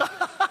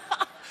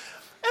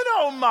 And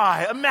oh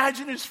my,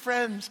 imagine his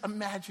friends.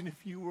 Imagine if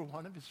you were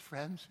one of his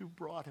friends who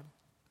brought him.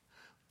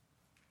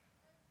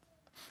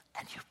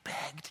 And you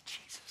begged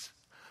Jesus,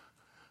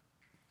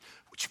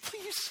 would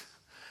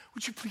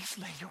you please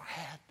lay your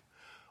hand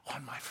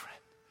on my friend?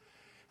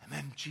 And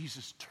then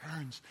Jesus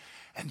turns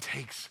and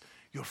takes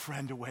your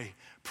friend away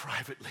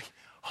privately.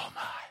 Oh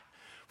my,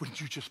 wouldn't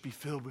you just be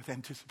filled with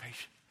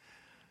anticipation?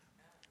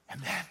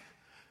 And then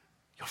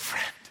your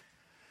friend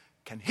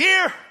can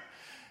hear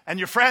and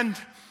your friend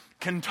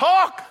can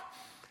talk.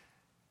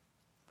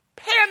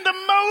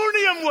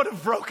 Pandemonium would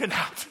have broken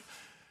out.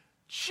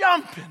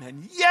 Jumping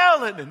and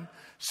yelling and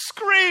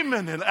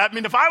screaming. And I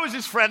mean, if I was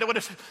his friend, I would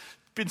have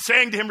been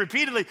saying to him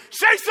repeatedly,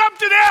 say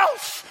something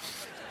else.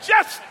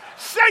 Just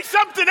say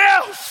something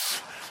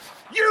else.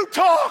 You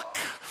talk.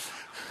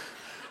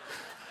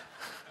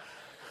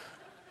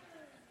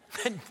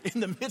 And in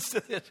the midst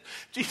of this,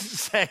 Jesus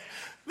is saying,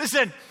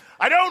 listen,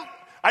 I don't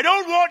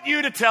want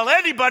you to tell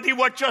anybody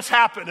what just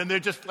happened. And they're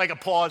just like a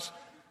pause.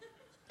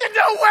 In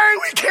no way,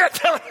 we can't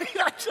tell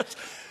anybody.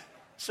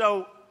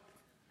 So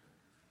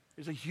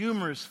there's a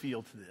humorous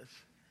feel to this.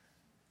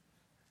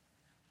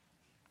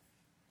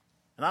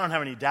 And I don't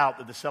have any doubt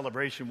that the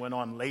celebration went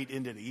on late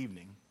into the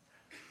evening.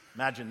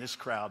 Imagine this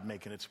crowd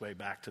making its way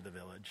back to the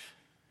village.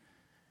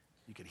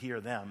 You could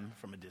hear them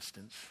from a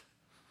distance.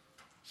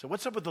 So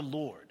what's up with the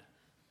Lord?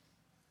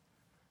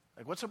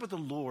 Like, what's up with the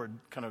Lord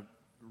kind of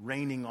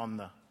reigning on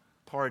the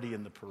party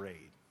and the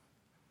parade?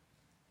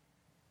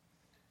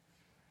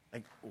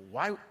 Like,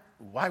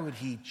 why would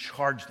he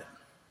charge them?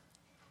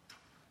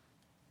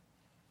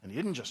 And he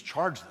didn't just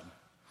charge them.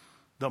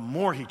 The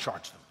more he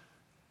charged them.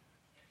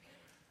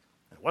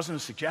 It wasn't a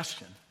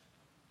suggestion.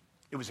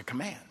 It was a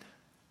command.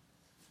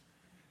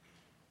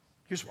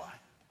 Here's why.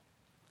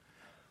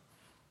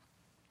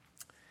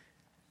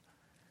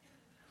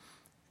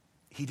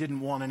 He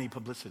didn't want any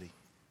publicity.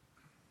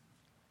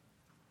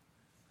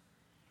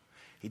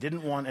 He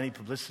didn't want any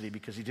publicity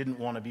because he didn't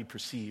want to be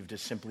perceived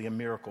as simply a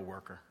miracle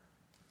worker.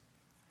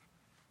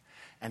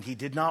 And he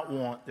did not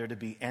want there to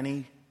be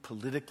any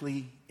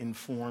politically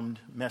informed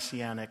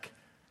messianic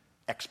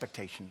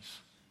expectations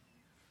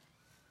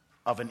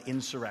of an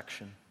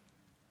insurrection,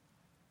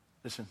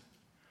 listen,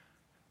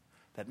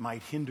 that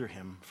might hinder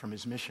him from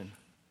his mission,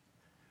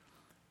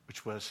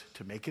 which was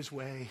to make his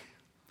way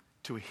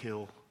to a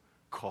hill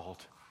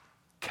called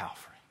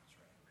Calvary.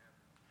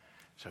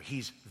 So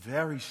he's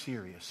very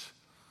serious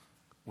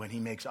when he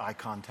makes eye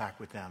contact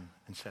with them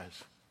and says,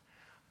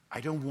 I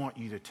don't want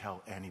you to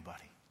tell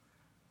anybody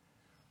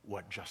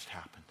what just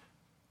happened,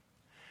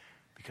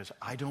 because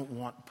I don't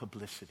want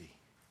publicity.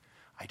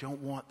 I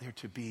don't want there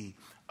to be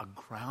a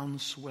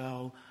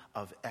groundswell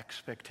of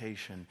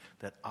expectation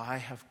that I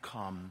have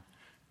come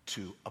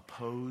to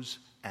oppose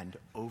and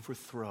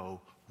overthrow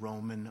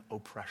Roman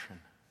oppression.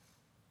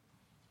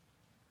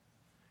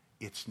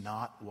 It's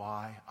not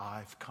why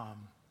I've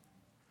come.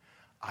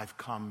 I've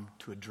come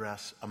to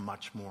address a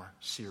much more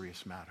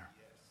serious matter.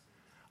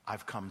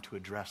 I've come to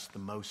address the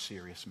most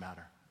serious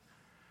matter.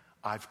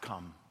 I've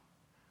come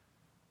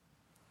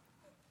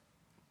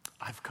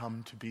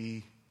to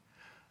be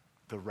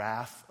the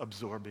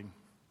wrath-absorbing,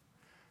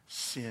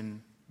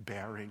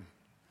 sin-bearing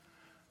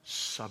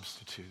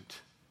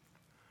substitute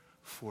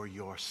for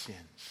your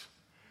sins.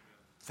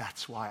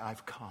 That's why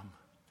I've come.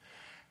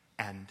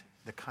 And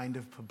the kind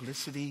of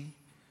publicity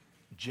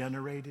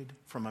generated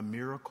from a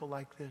miracle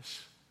like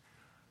this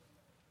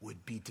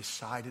would be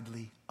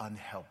decidedly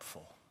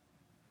unhelpful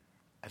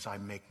as I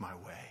make my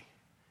way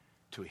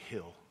to a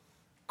hill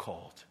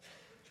called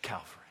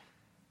Calvary.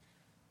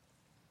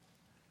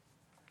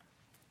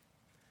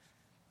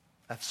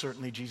 That's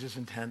certainly Jesus'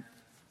 intent.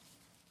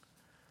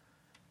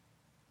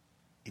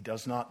 He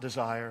does not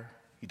desire,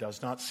 he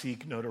does not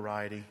seek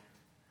notoriety,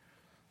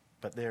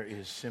 but there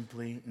is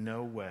simply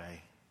no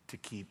way to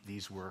keep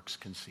these works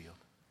concealed.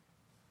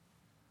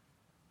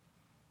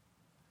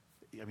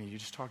 I mean, you're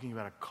just talking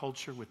about a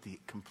culture with the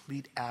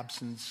complete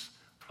absence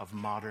of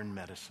modern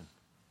medicine.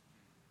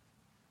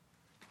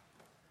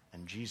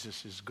 And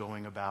Jesus is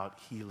going about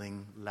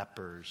healing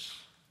lepers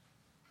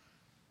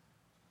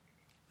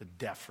the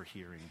deaf are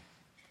hearing,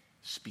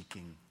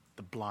 speaking,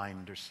 the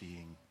blind are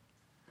seeing.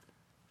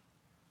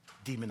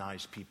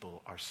 Demonized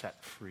people are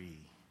set free.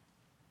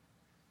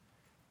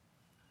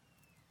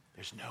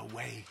 There's no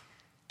way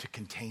to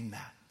contain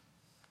that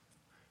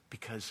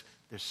because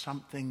there's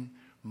something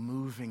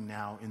moving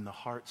now in the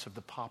hearts of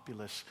the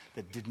populace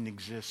that didn't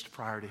exist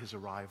prior to his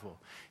arrival.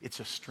 It's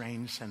a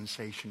strange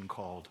sensation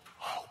called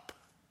hope.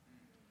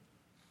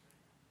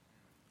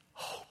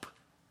 Hope.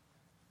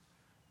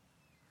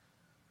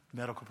 The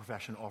medical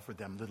profession offered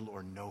them little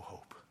or no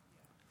hope.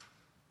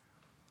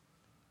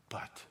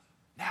 But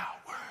now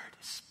word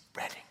is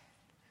spreading.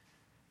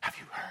 Have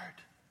you heard?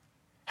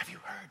 Have you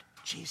heard?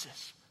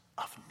 Jesus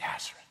of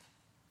Nazareth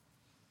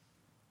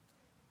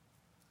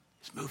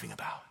is moving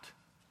about.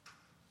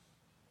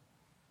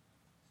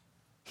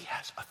 He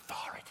has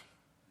authority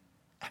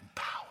and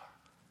power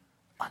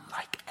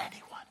unlike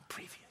anyone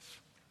previous.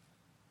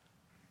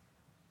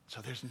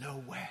 So there's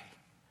no way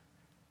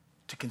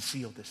to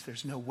conceal this.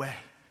 There's no way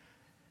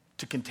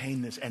to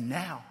contain this. And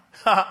now,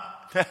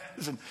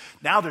 listen,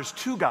 now there's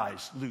 2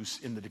 guys loose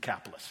in the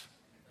Decapolis.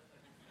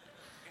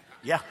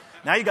 Yeah,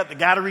 now you got the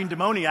Gadarene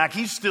demoniac.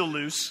 He's still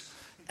loose.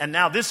 And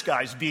now this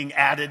guy's being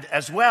added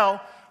as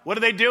well. What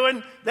are they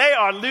doing? They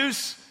are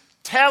loose,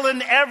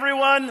 telling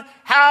everyone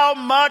how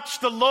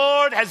much the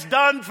Lord has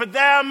done for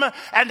them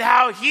and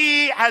how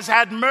he has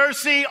had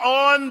mercy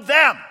on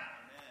them.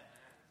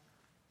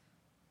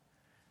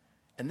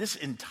 And this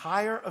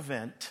entire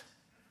event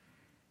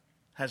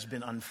has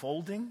been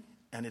unfolding,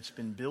 and it's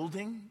been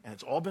building, and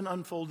it's all been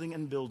unfolding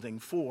and building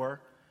for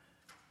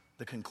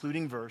the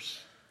concluding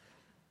verse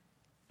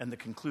and the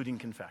concluding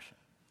confession.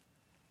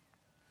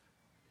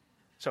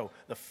 So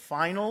the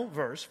final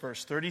verse,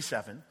 verse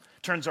 37,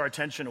 turns our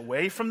attention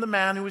away from the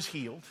man who was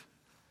healed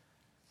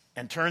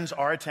and turns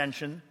our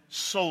attention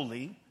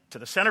solely to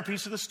the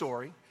centerpiece of the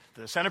story,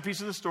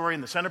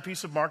 and the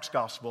centerpiece of Mark's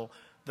gospel,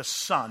 the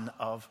Son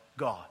of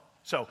God.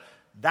 So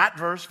that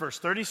verse, verse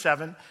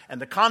 37,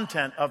 and the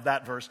content of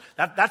that verse,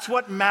 that's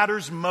what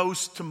matters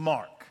most to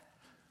Mark.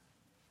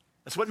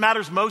 That's what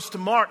matters most to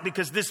Mark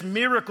because this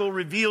miracle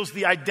reveals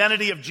the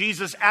identity of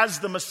Jesus as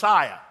the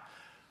Messiah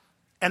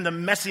and the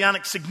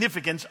messianic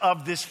significance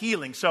of this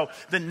healing. So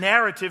the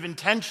narrative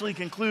intentionally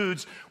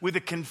concludes with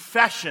a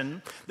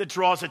confession that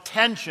draws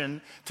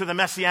attention to the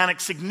messianic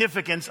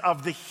significance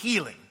of the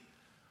healing.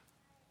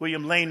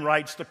 William Lane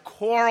writes, the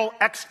choral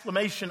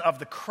exclamation of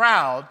the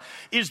crowd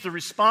is the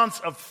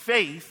response of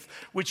faith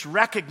which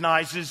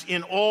recognizes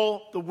in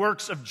all the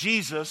works of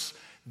Jesus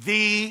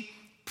the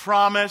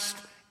promised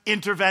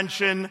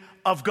intervention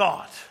of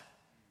God.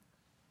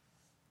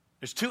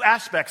 There's 2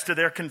 aspects to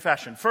their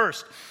confession.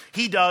 First,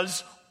 he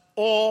does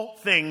all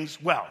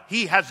things well.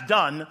 He has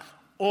done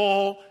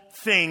all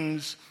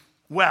things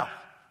well.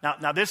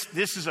 Now this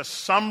is a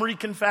summary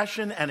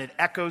confession, and it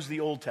echoes the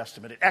Old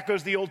Testament. It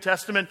echoes the Old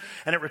Testament,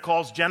 and it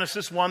recalls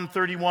Genesis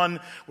 1:31,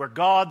 where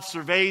God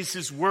surveys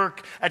his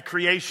work at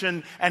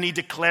creation, and he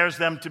declares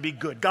them to be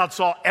good. God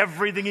saw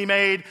everything he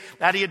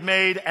had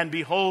made, and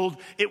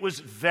behold, it was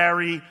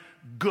very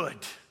good.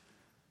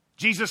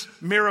 Jesus'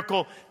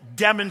 miracle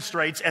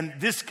demonstrates, and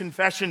this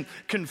confession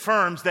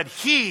confirms that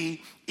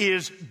he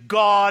is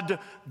God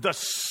the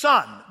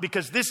Son,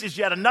 because this is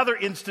yet another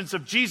instance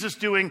of Jesus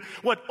doing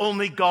what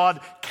only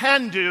God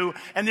can do,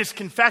 and this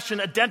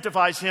confession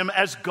identifies him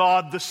as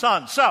God the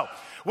Son. So,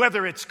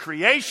 whether it's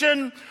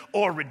creation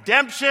or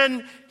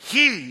redemption,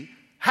 he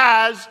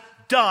has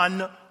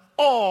done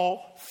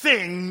all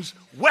things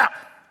well.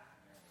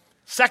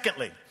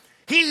 Secondly,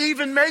 he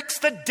even makes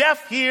the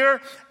deaf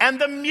hear and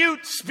the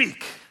mute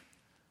speak.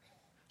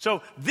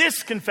 So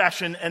this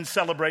confession and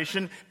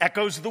celebration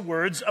echoes the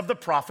words of the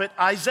prophet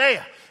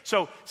Isaiah.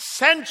 So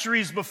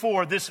centuries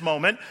before this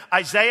moment,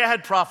 Isaiah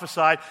had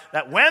prophesied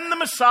that when the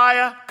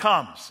Messiah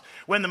comes,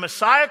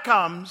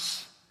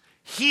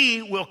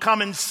 he will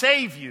come and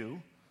save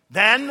you.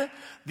 Then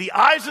the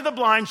eyes of the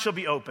blind shall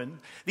be opened,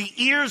 the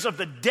ears of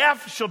the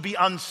deaf shall be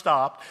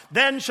unstopped.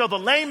 Then shall the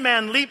lame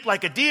man leap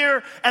like a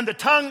deer, and the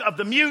tongue of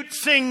the mute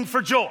sing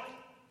for joy.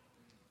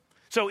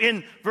 So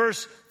in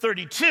verse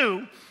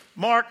 32,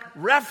 Mark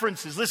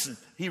references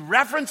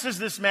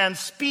this man's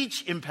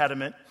speech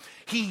impediment.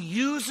 He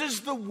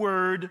uses the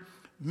word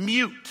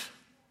mute.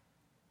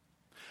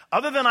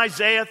 Other than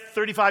Isaiah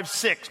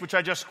 35:6, which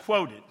I just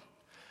quoted,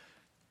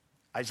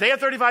 Isaiah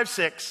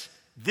 35:6,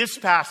 this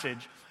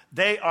passage,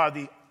 they are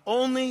the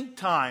only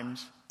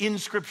times in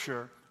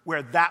Scripture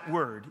where that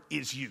word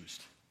is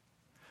used.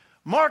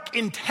 Mark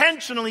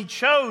intentionally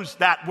chose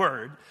that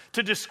word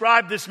to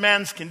describe this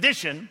man's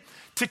condition,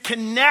 to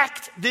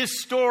connect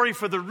this story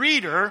for the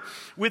reader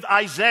with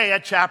Isaiah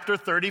chapter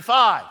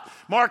 35.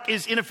 Mark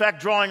is in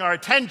effect drawing our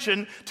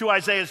attention to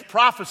Isaiah's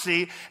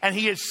prophecy, and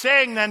he is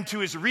saying then to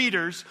his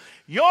readers,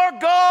 your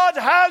God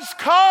has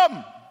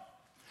come,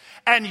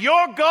 and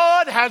your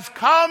God has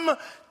come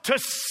to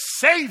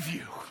save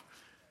you.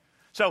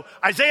 So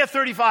Isaiah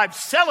 35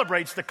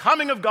 celebrates the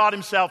coming of God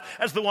himself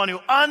as the one who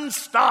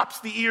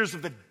unstops the ears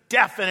of the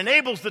deaf and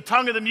enables the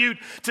tongue of the mute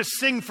to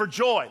sing for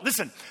joy.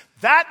 Listen,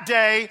 That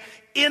day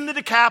in the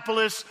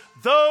Decapolis,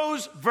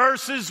 those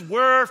verses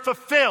were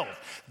fulfilled.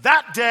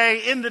 That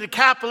day in the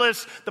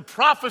Decapolis, the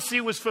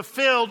prophecy was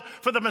fulfilled,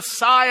 for the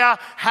Messiah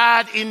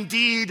had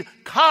indeed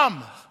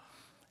come.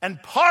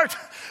 And part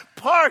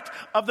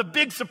of the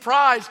big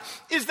surprise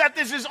is that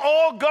this is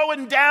all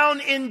going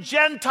down in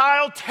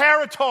Gentile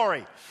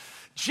territory.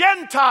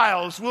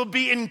 Gentiles will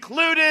be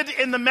included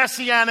in the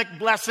messianic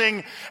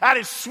blessing. That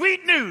is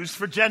sweet news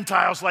for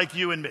Gentiles like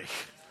you and me.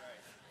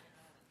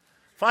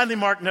 Finally,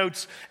 Mark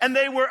notes, and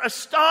they were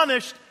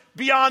astonished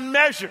beyond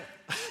measure.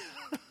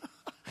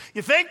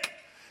 You think?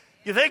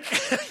 You think?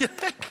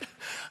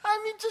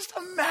 I mean, just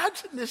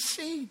imagine this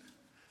scene.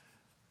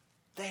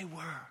 They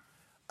were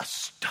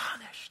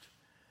astonished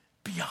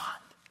beyond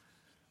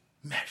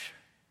measure.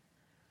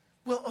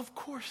 Well, of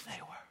course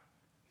they were.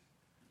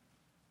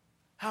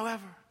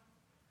 However,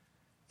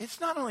 it's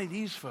not only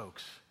these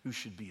folks who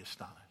should be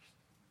astonished.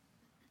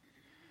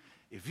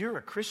 If you're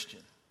a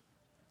Christian,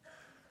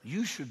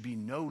 you should be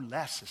no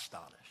less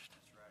astonished.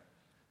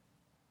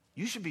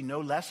 You should be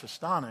no less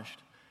astonished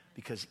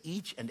because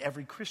each and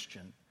every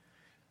Christian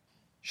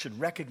should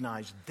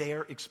recognize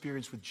their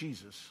experience with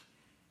Jesus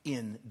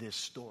in this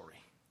story.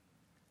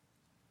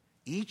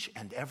 Each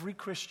and every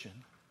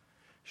Christian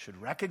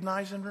should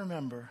recognize and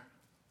remember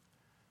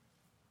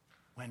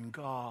when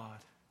God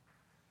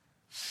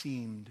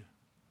seemed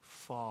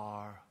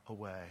far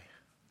away.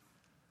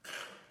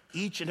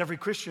 Each and every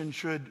Christian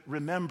should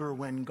remember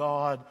when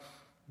God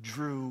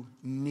drew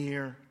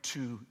near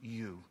to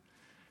you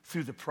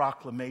through the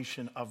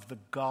proclamation of the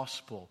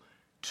gospel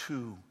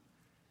to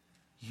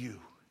you.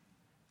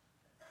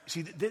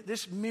 See,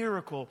 this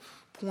miracle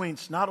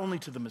points not only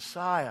to the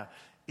Messiah,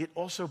 it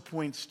also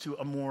points to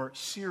a more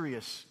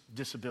serious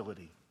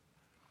disability,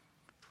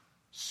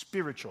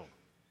 spiritual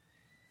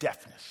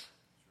deafness.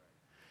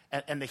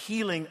 And the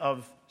healing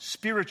of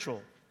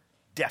spiritual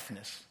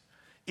deafness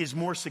is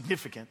more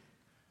significant,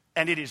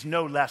 and it is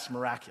no less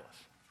miraculous.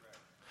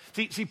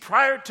 See,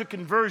 prior to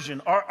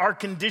conversion, our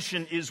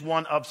condition is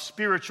one of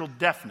spiritual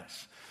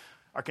deafness.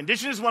 Our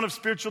condition is one of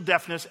spiritual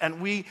deafness,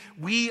 and we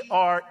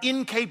are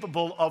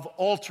incapable of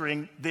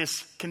altering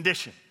this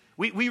condition.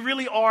 We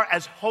really are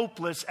as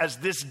hopeless as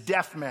this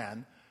deaf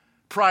man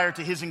prior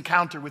to his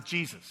encounter with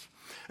Jesus.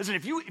 Listen,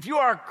 if you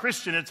are a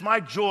Christian, it's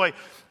my joy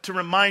to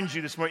remind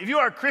you this morning. If you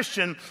are a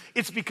Christian,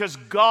 it's because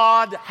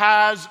God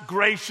has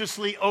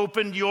graciously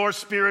opened your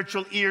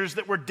spiritual ears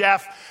that were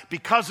deaf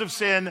because of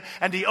sin,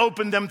 and he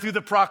opened them through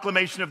the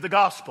proclamation of the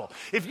gospel.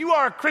 If you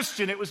are a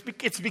Christian,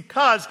 it's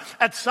because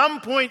at some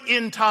point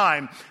in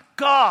time,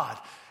 God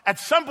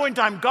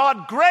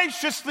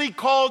graciously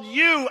called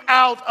you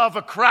out of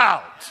a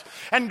crowd.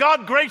 And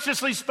God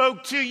graciously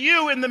spoke to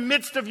you in the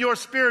midst of your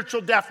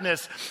spiritual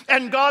deafness.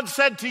 And God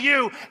said to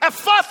you,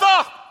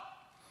 Ephphatha!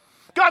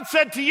 God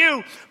said to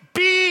you,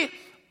 be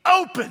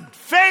open.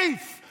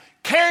 Faith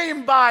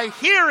came by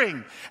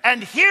hearing,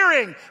 and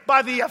hearing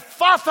by the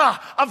Ephphatha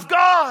of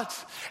God.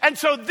 And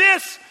so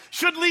this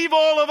should leave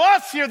all of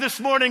us here this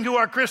morning who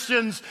are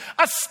Christians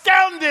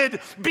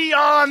astounded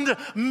beyond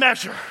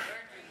measure.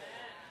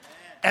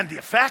 And the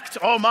effect,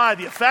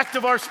 the effect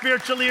of our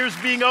spiritual ears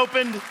being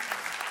opened.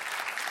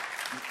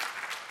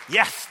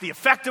 Yes, the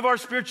effect of our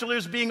spiritual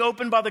ears being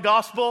opened by the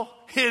gospel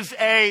is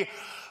a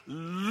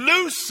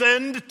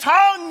loosened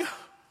tongue.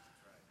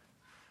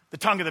 The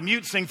tongue of the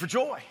mute sing for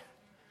joy.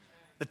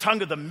 The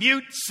tongue of the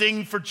mute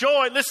sing for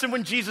joy. Listen,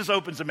 when Jesus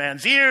opens a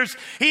man's ears,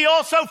 he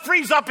also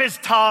frees up his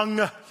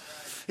tongue.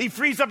 He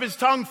frees up his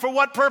tongue for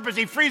what purpose?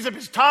 He frees up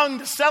his tongue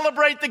to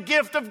celebrate the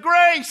gift of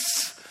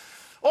grace.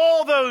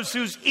 All those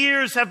whose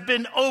ears have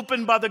been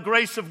opened by the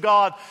grace of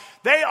God,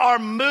 they are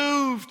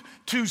moved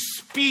to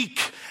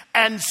speak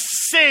and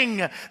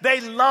sing.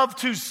 They love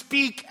to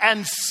speak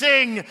and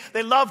sing.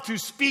 They love to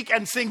speak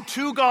and sing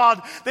to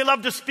God. They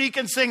love to speak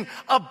and sing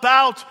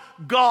about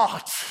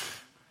God.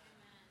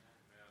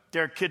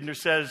 Derek Kidner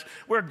says,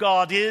 where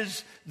God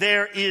is,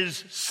 there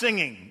is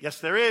singing. Yes,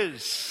 there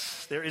is.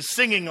 There is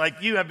singing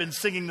like you have been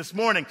singing this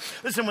morning.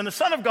 Listen, when the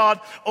Son of God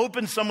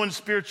opens someone's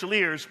spiritual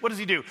ears, what does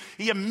he do?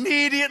 He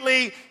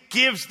immediately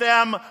gives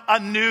them a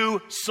new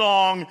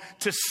song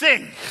to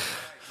sing.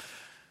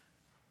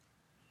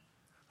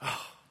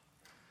 Oh.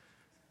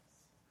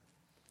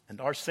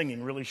 And our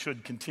singing really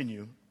should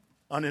continue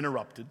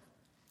uninterrupted.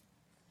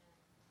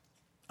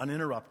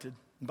 Uninterrupted.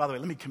 And by the way,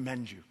 let me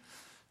commend you.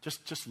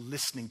 Just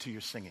listening to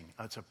your singing.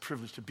 It's a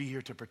privilege to be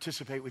here, to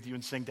participate with you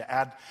and sing, to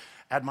add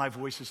my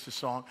voices to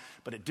song.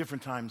 But at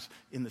different times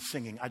in the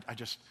singing, I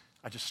just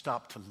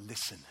stop to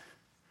listen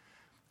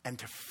and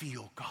to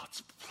feel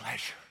God's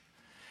pleasure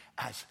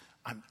as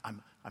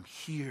I'm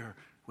here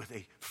with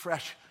a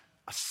fresh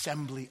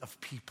assembly of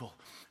people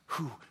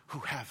who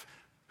have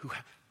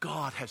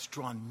God has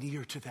drawn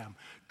near to them,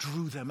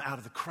 drew them out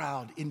of the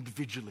crowd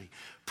individually,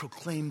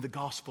 proclaimed the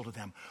gospel to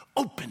them,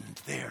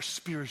 opened their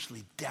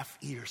spiritually deaf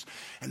ears,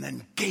 and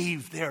then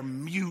gave their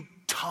mute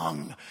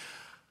tongue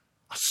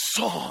a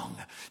song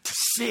to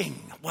sing.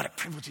 What a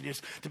privilege it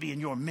is to be in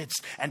your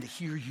midst and to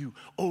hear you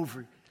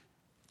over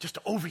just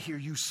to overhear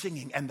you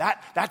singing. And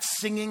that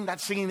singing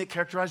that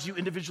characterizes you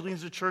individually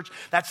as a church,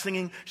 that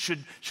singing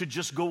should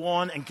just go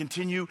on and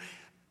continue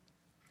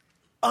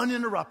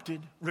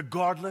uninterrupted,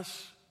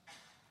 regardless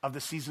of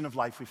the season of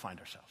life we find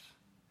ourselves.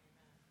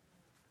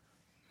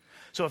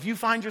 So if you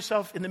find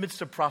yourself in the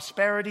midst of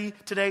prosperity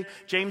today,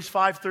 James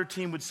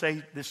 5:13 would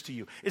say this to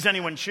you. Is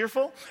anyone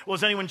cheerful? Well,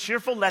 is anyone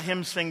cheerful? Let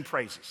him sing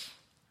praises.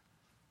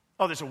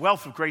 Oh, there's a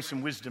wealth of grace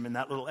and wisdom in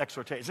that little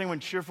exhortation. Is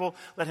anyone cheerful?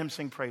 Let him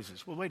sing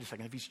praises. Well, wait a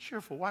second. If he's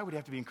cheerful, why would he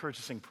have to be encouraged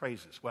to sing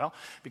praises? Well,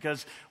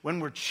 because when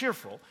we're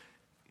cheerful,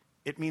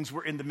 it means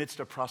we're in the midst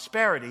of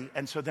prosperity,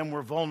 and so then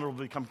we're vulnerable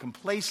to become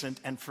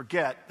complacent and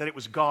forget that it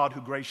was God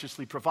who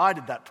graciously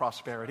provided that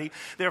prosperity.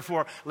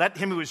 Therefore, let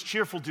him who is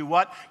cheerful do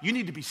what? You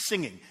need to be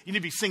singing. You need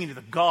to be singing to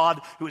the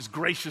God who has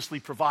graciously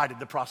provided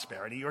the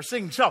prosperity you're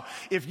singing. So,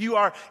 if you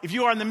are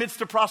in the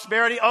midst of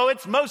prosperity,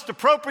 it's most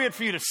appropriate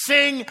for you to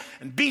sing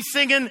and be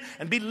singing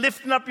and be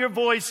lifting up your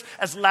voice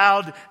as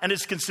loud and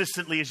as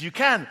consistently as you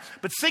can.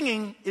 But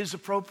singing is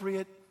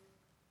appropriate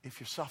if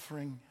you're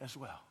suffering as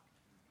well.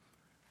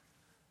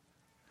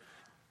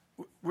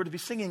 We're to be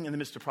singing in the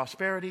midst of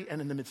prosperity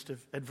and in the midst of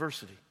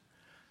adversity.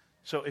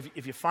 So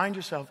if you find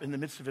yourself in the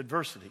midst of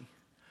adversity,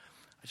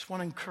 I just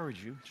want to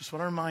encourage you, just want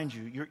to remind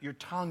you, your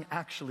tongue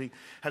actually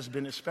has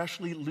been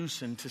especially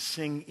loosened to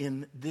sing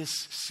in this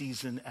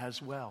season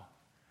as well.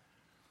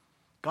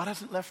 God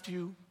hasn't left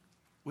you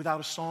without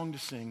a song to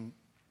sing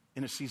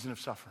in a season of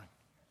suffering.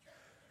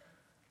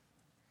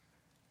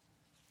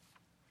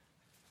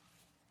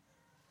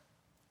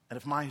 And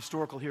if my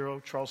historical hero,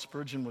 Charles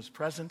Spurgeon, was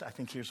present, I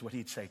think here's what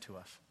he'd say to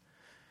us.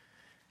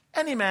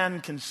 Any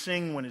man can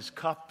sing when his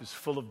cup is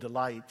full of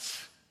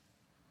delights.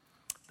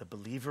 The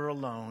believer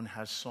alone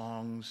has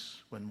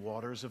songs when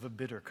waters of a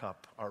bitter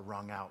cup are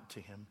wrung out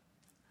to him.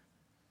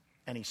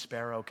 Any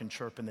sparrow can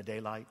chirp in the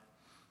daylight.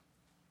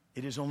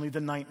 It is only the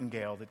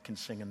nightingale that can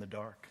sing in the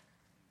dark.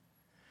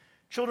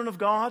 Children of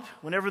God,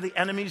 whenever the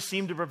enemies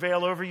seem to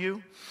prevail over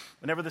you,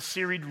 whenever the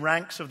serried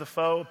ranks of the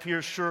foe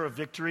appear sure of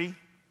victory,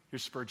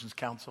 here's Spurgeon's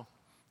counsel.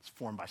 It's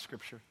formed by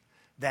Scripture.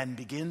 Then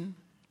begin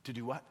to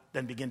do what?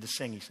 Then begin to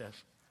sing, he says.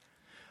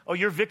 Oh,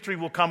 your victory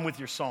will come with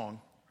your song.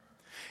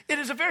 It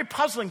is a very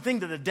puzzling thing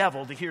to the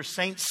devil to hear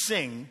saints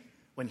sing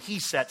when he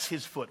sets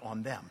his foot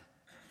on them.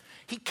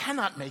 He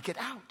cannot make it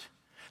out.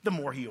 The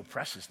more he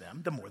oppresses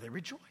them, the more they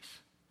rejoice.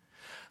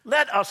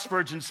 Let us,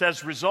 Spurgeon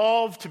says,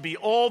 resolve to be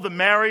all the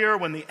merrier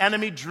when the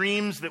enemy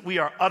dreams that we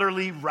are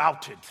utterly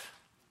routed.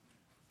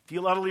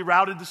 Feel utterly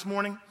routed this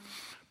morning?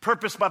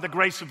 Purpose by the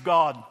grace of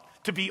God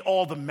to be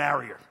all the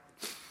merrier.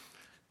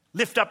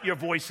 Lift up your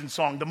voice in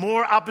song. The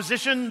more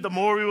opposition, the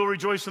more we will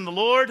rejoice in the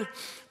Lord.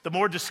 The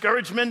more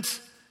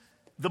discouragement,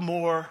 the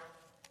more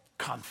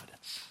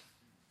confidence.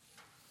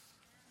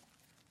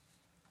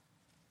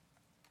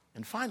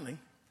 And finally,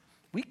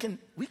 we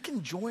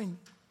can join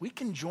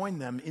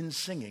them in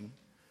singing,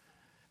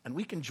 and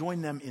we can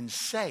join them in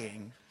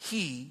saying,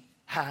 He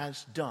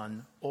has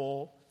done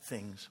all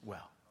things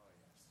well.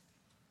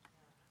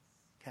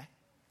 Okay?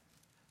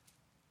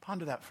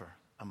 Ponder that for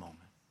a moment.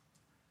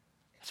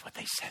 That's what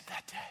they said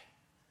that day.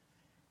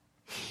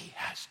 He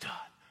has done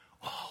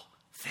all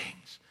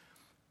things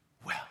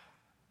well.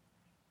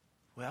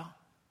 Well,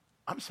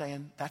 I'm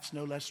saying that's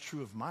no less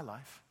true of my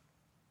life.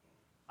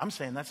 I'm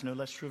saying that's no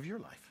less true of your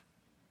life.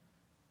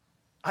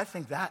 I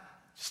think that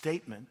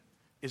statement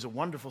is a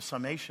wonderful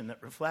summation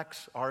that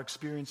reflects our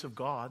experience of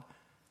God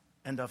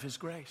and of His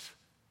grace.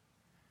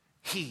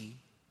 He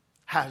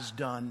has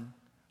done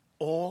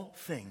all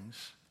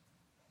things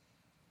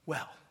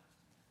well.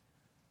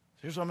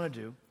 Here's what I'm going to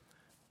do.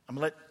 I'm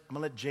going to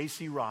let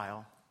J.C.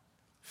 Ryle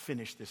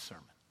finish this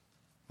sermon.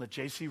 Let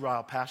J.C.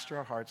 Ryle pastor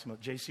our hearts, and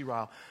let J.C.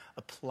 Ryle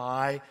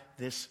apply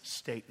this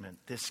statement,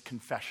 this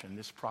confession,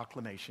 this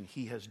proclamation.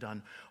 He has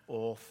done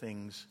all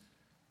things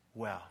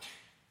well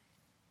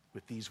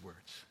with these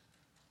words.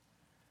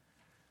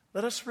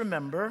 Let us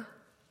remember,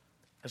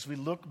 as we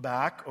look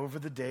back over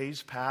the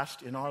days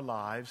past in our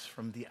lives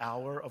from the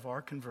hour of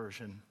our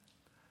conversion,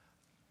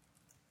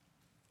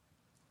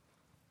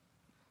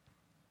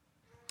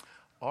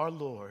 our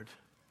Lord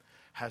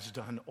has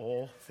done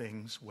all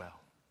things well.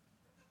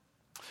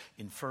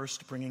 In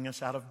first bringing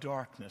us out of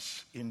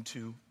darkness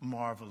into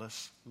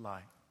marvelous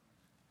light.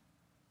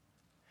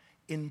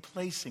 In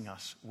placing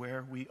us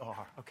where we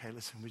are. Okay,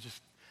 listen, we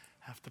just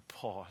have to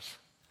pause.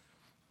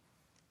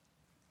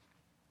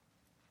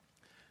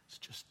 It's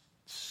just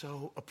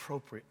so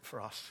appropriate for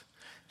us.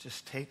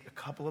 Just take a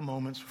couple of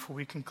moments before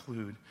we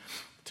conclude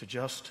to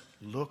just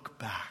look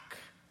back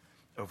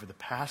over the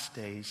past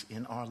days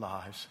in our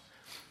lives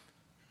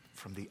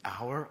from the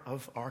hour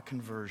of our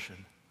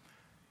conversion,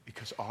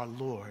 because our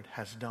Lord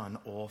has done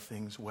all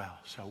things well.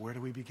 So where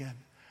do we begin?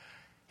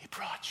 He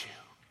brought you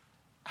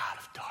out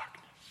of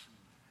darkness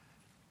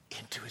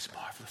into His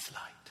marvelous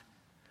light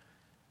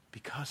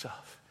because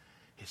of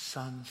His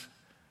Son's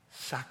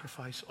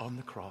sacrifice on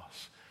the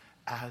cross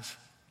as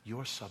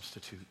your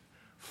substitute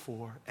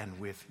for and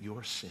with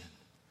your sin,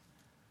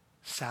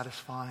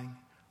 satisfying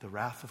the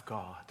wrath of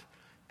God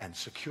and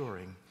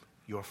securing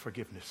your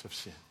forgiveness of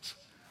sins.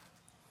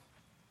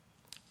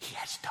 He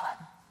has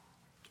done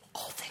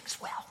all things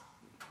well.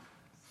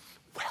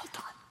 Well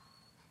done.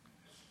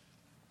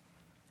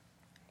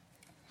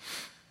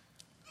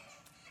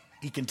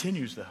 He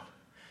continues, though,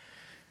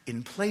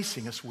 in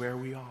placing us where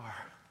we are.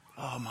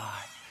 Oh, my.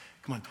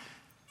 Come on.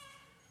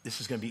 This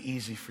is going to be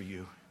easy for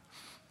you.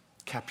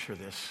 Capture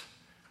this.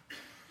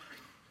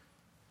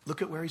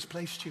 Look at where he's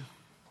placed you.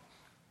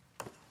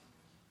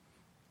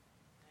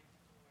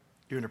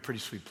 You're in a pretty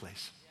sweet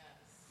place.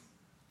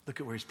 Look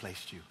at where he's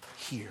placed you.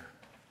 Here.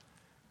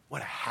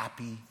 What a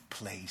happy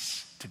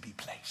place to be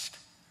placed.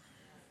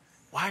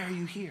 Why are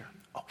you here?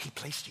 Oh, he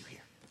placed you here.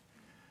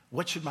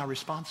 What should my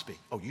response be?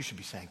 Oh, you should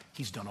be saying,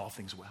 he's done all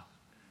things well.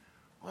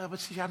 Well, but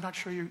see, I'm not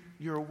sure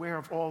you're aware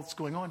of all that's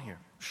going on here.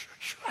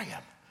 Sure I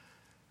am.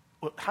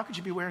 Well, how could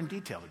you be aware in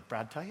detail? Did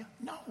Brad tell you?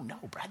 No,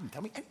 Brad didn't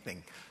tell me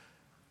anything.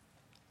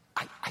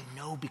 I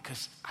know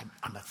because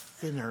I'm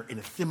in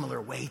a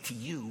similar way to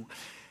you,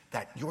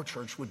 that your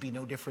church would be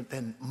no different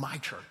than my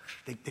church.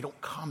 They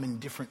don't come in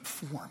different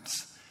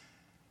forms.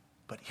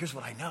 But here's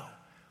what I know.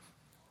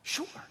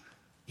 Sure,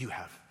 you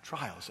have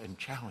trials and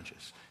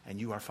challenges, and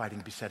you are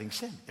fighting besetting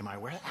sin. Am I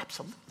aware of that?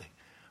 Absolutely.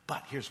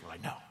 But here's what I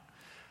know.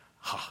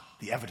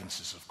 The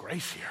evidences of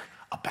grace here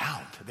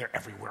abound. They're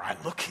everywhere I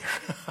look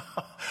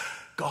here.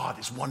 God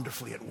is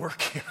wonderfully at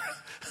work here.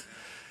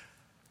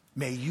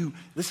 May you,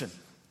 listen,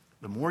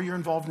 the more you're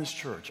involved in this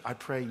church, I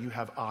pray you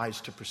have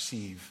eyes to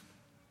perceive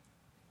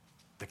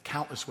the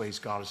countless ways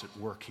God is at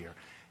work here.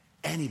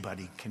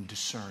 Anybody can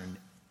discern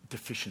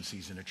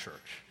deficiencies in a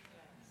church.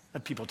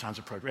 And people at times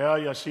approach, well,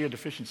 yeah, I see a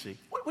deficiency.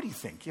 What do you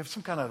think? You have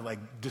some kind of like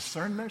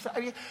discernment? I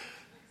mean,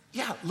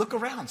 yeah, look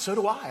around. So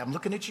do I. I'm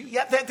looking at you.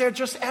 Yeah, they're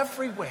just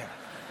everywhere.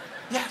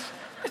 Yes.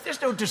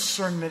 There's no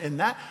discernment in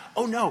that.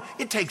 Oh, no.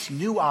 It takes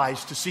new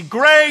eyes to see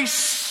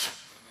grace.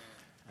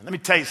 And let me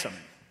tell you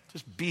something.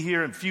 Just be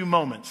here in a few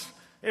moments.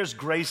 There's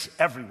grace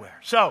everywhere.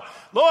 So,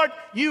 Lord,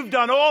 you've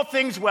done all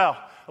things well.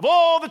 Of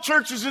all the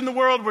churches in the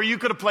world where you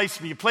could have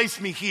placed me, you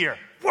placed me here.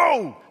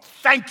 Whoa,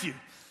 thank you.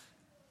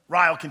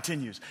 Ryle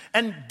continues,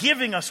 and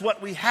giving us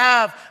what we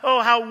have.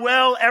 Oh, how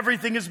well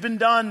everything has been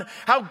done.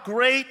 How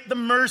great the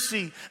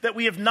mercy that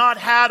we have not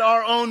had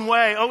our own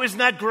way. Oh, isn't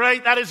that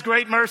great? That is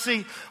great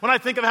mercy. When I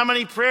think of how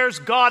many prayers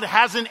God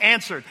hasn't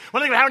answered.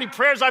 When I think of how many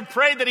prayers I've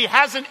prayed that he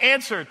hasn't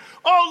answered.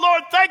 Oh,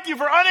 Lord, thank you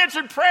for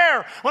unanswered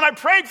prayer. When I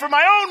prayed for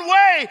my own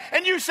way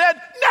and you said,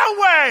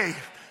 no way.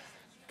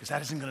 Because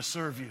that isn't going to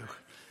serve you.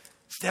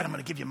 Instead, I'm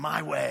going to give you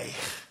my way.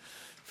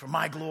 For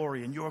my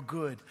glory and your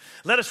good.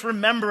 Let us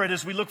remember it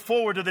as we look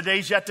forward to the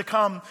days yet to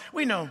come.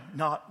 We know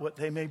not what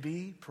they may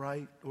be,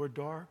 bright or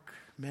dark,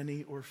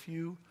 many or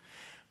few,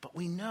 but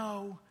we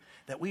know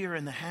that we are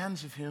in the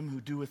hands of him who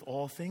doeth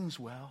all things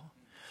well.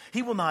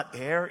 He will not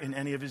err in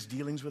any of his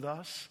dealings with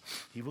us.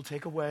 He will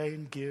take away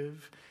and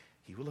give.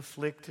 He will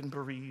afflict and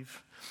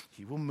bereave.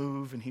 He will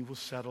move and he will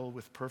settle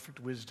with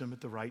perfect wisdom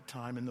at the right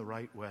time in the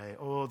right way.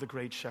 Oh, the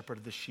great shepherd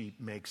of the sheep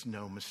makes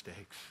no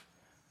mistakes.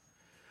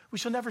 We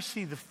shall never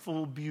see the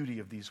full beauty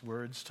of these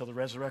words till the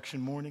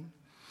resurrection morning.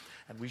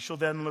 And we shall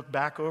then look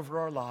back over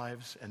our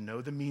lives and know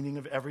the meaning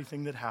of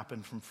everything that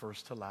happened from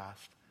first to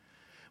last.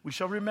 We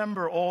shall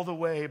remember all the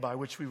way by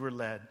which we were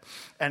led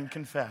and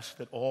confess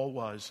that all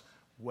was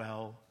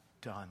well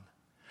done.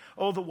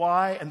 Oh, the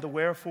why and the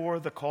wherefore,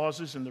 the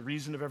causes and the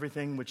reason of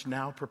everything which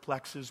now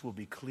perplexes will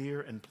be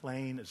clear and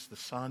plain as the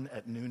sun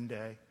at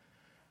noonday.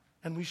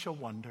 And we shall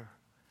wonder.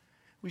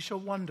 We shall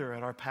wonder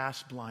at our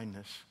past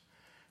blindness.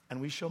 And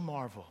we shall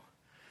marvel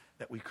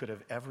that we could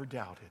have ever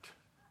doubted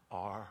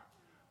our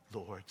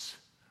Lord's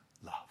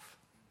love.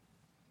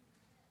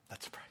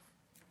 Let's pray.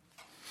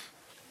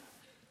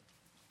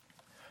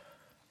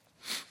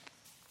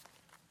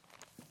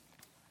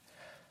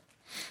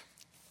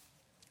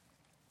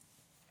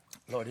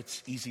 Lord,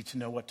 it's easy to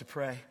know what to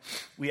pray.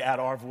 We add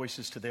our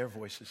voices to their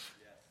voices.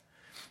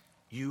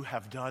 You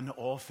have done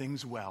all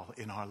things well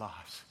in our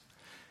lives.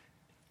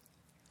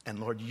 And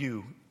Lord,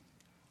 you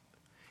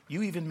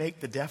even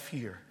make the deaf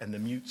hear and the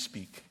mute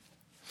speak.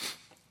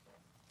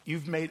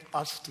 You've made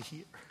us to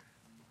hear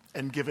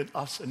and given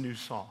us a new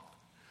song.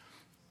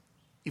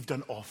 You've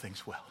done all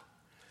things well.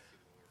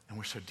 And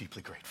we're so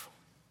deeply grateful.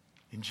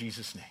 In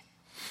Jesus' name,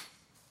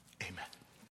 amen.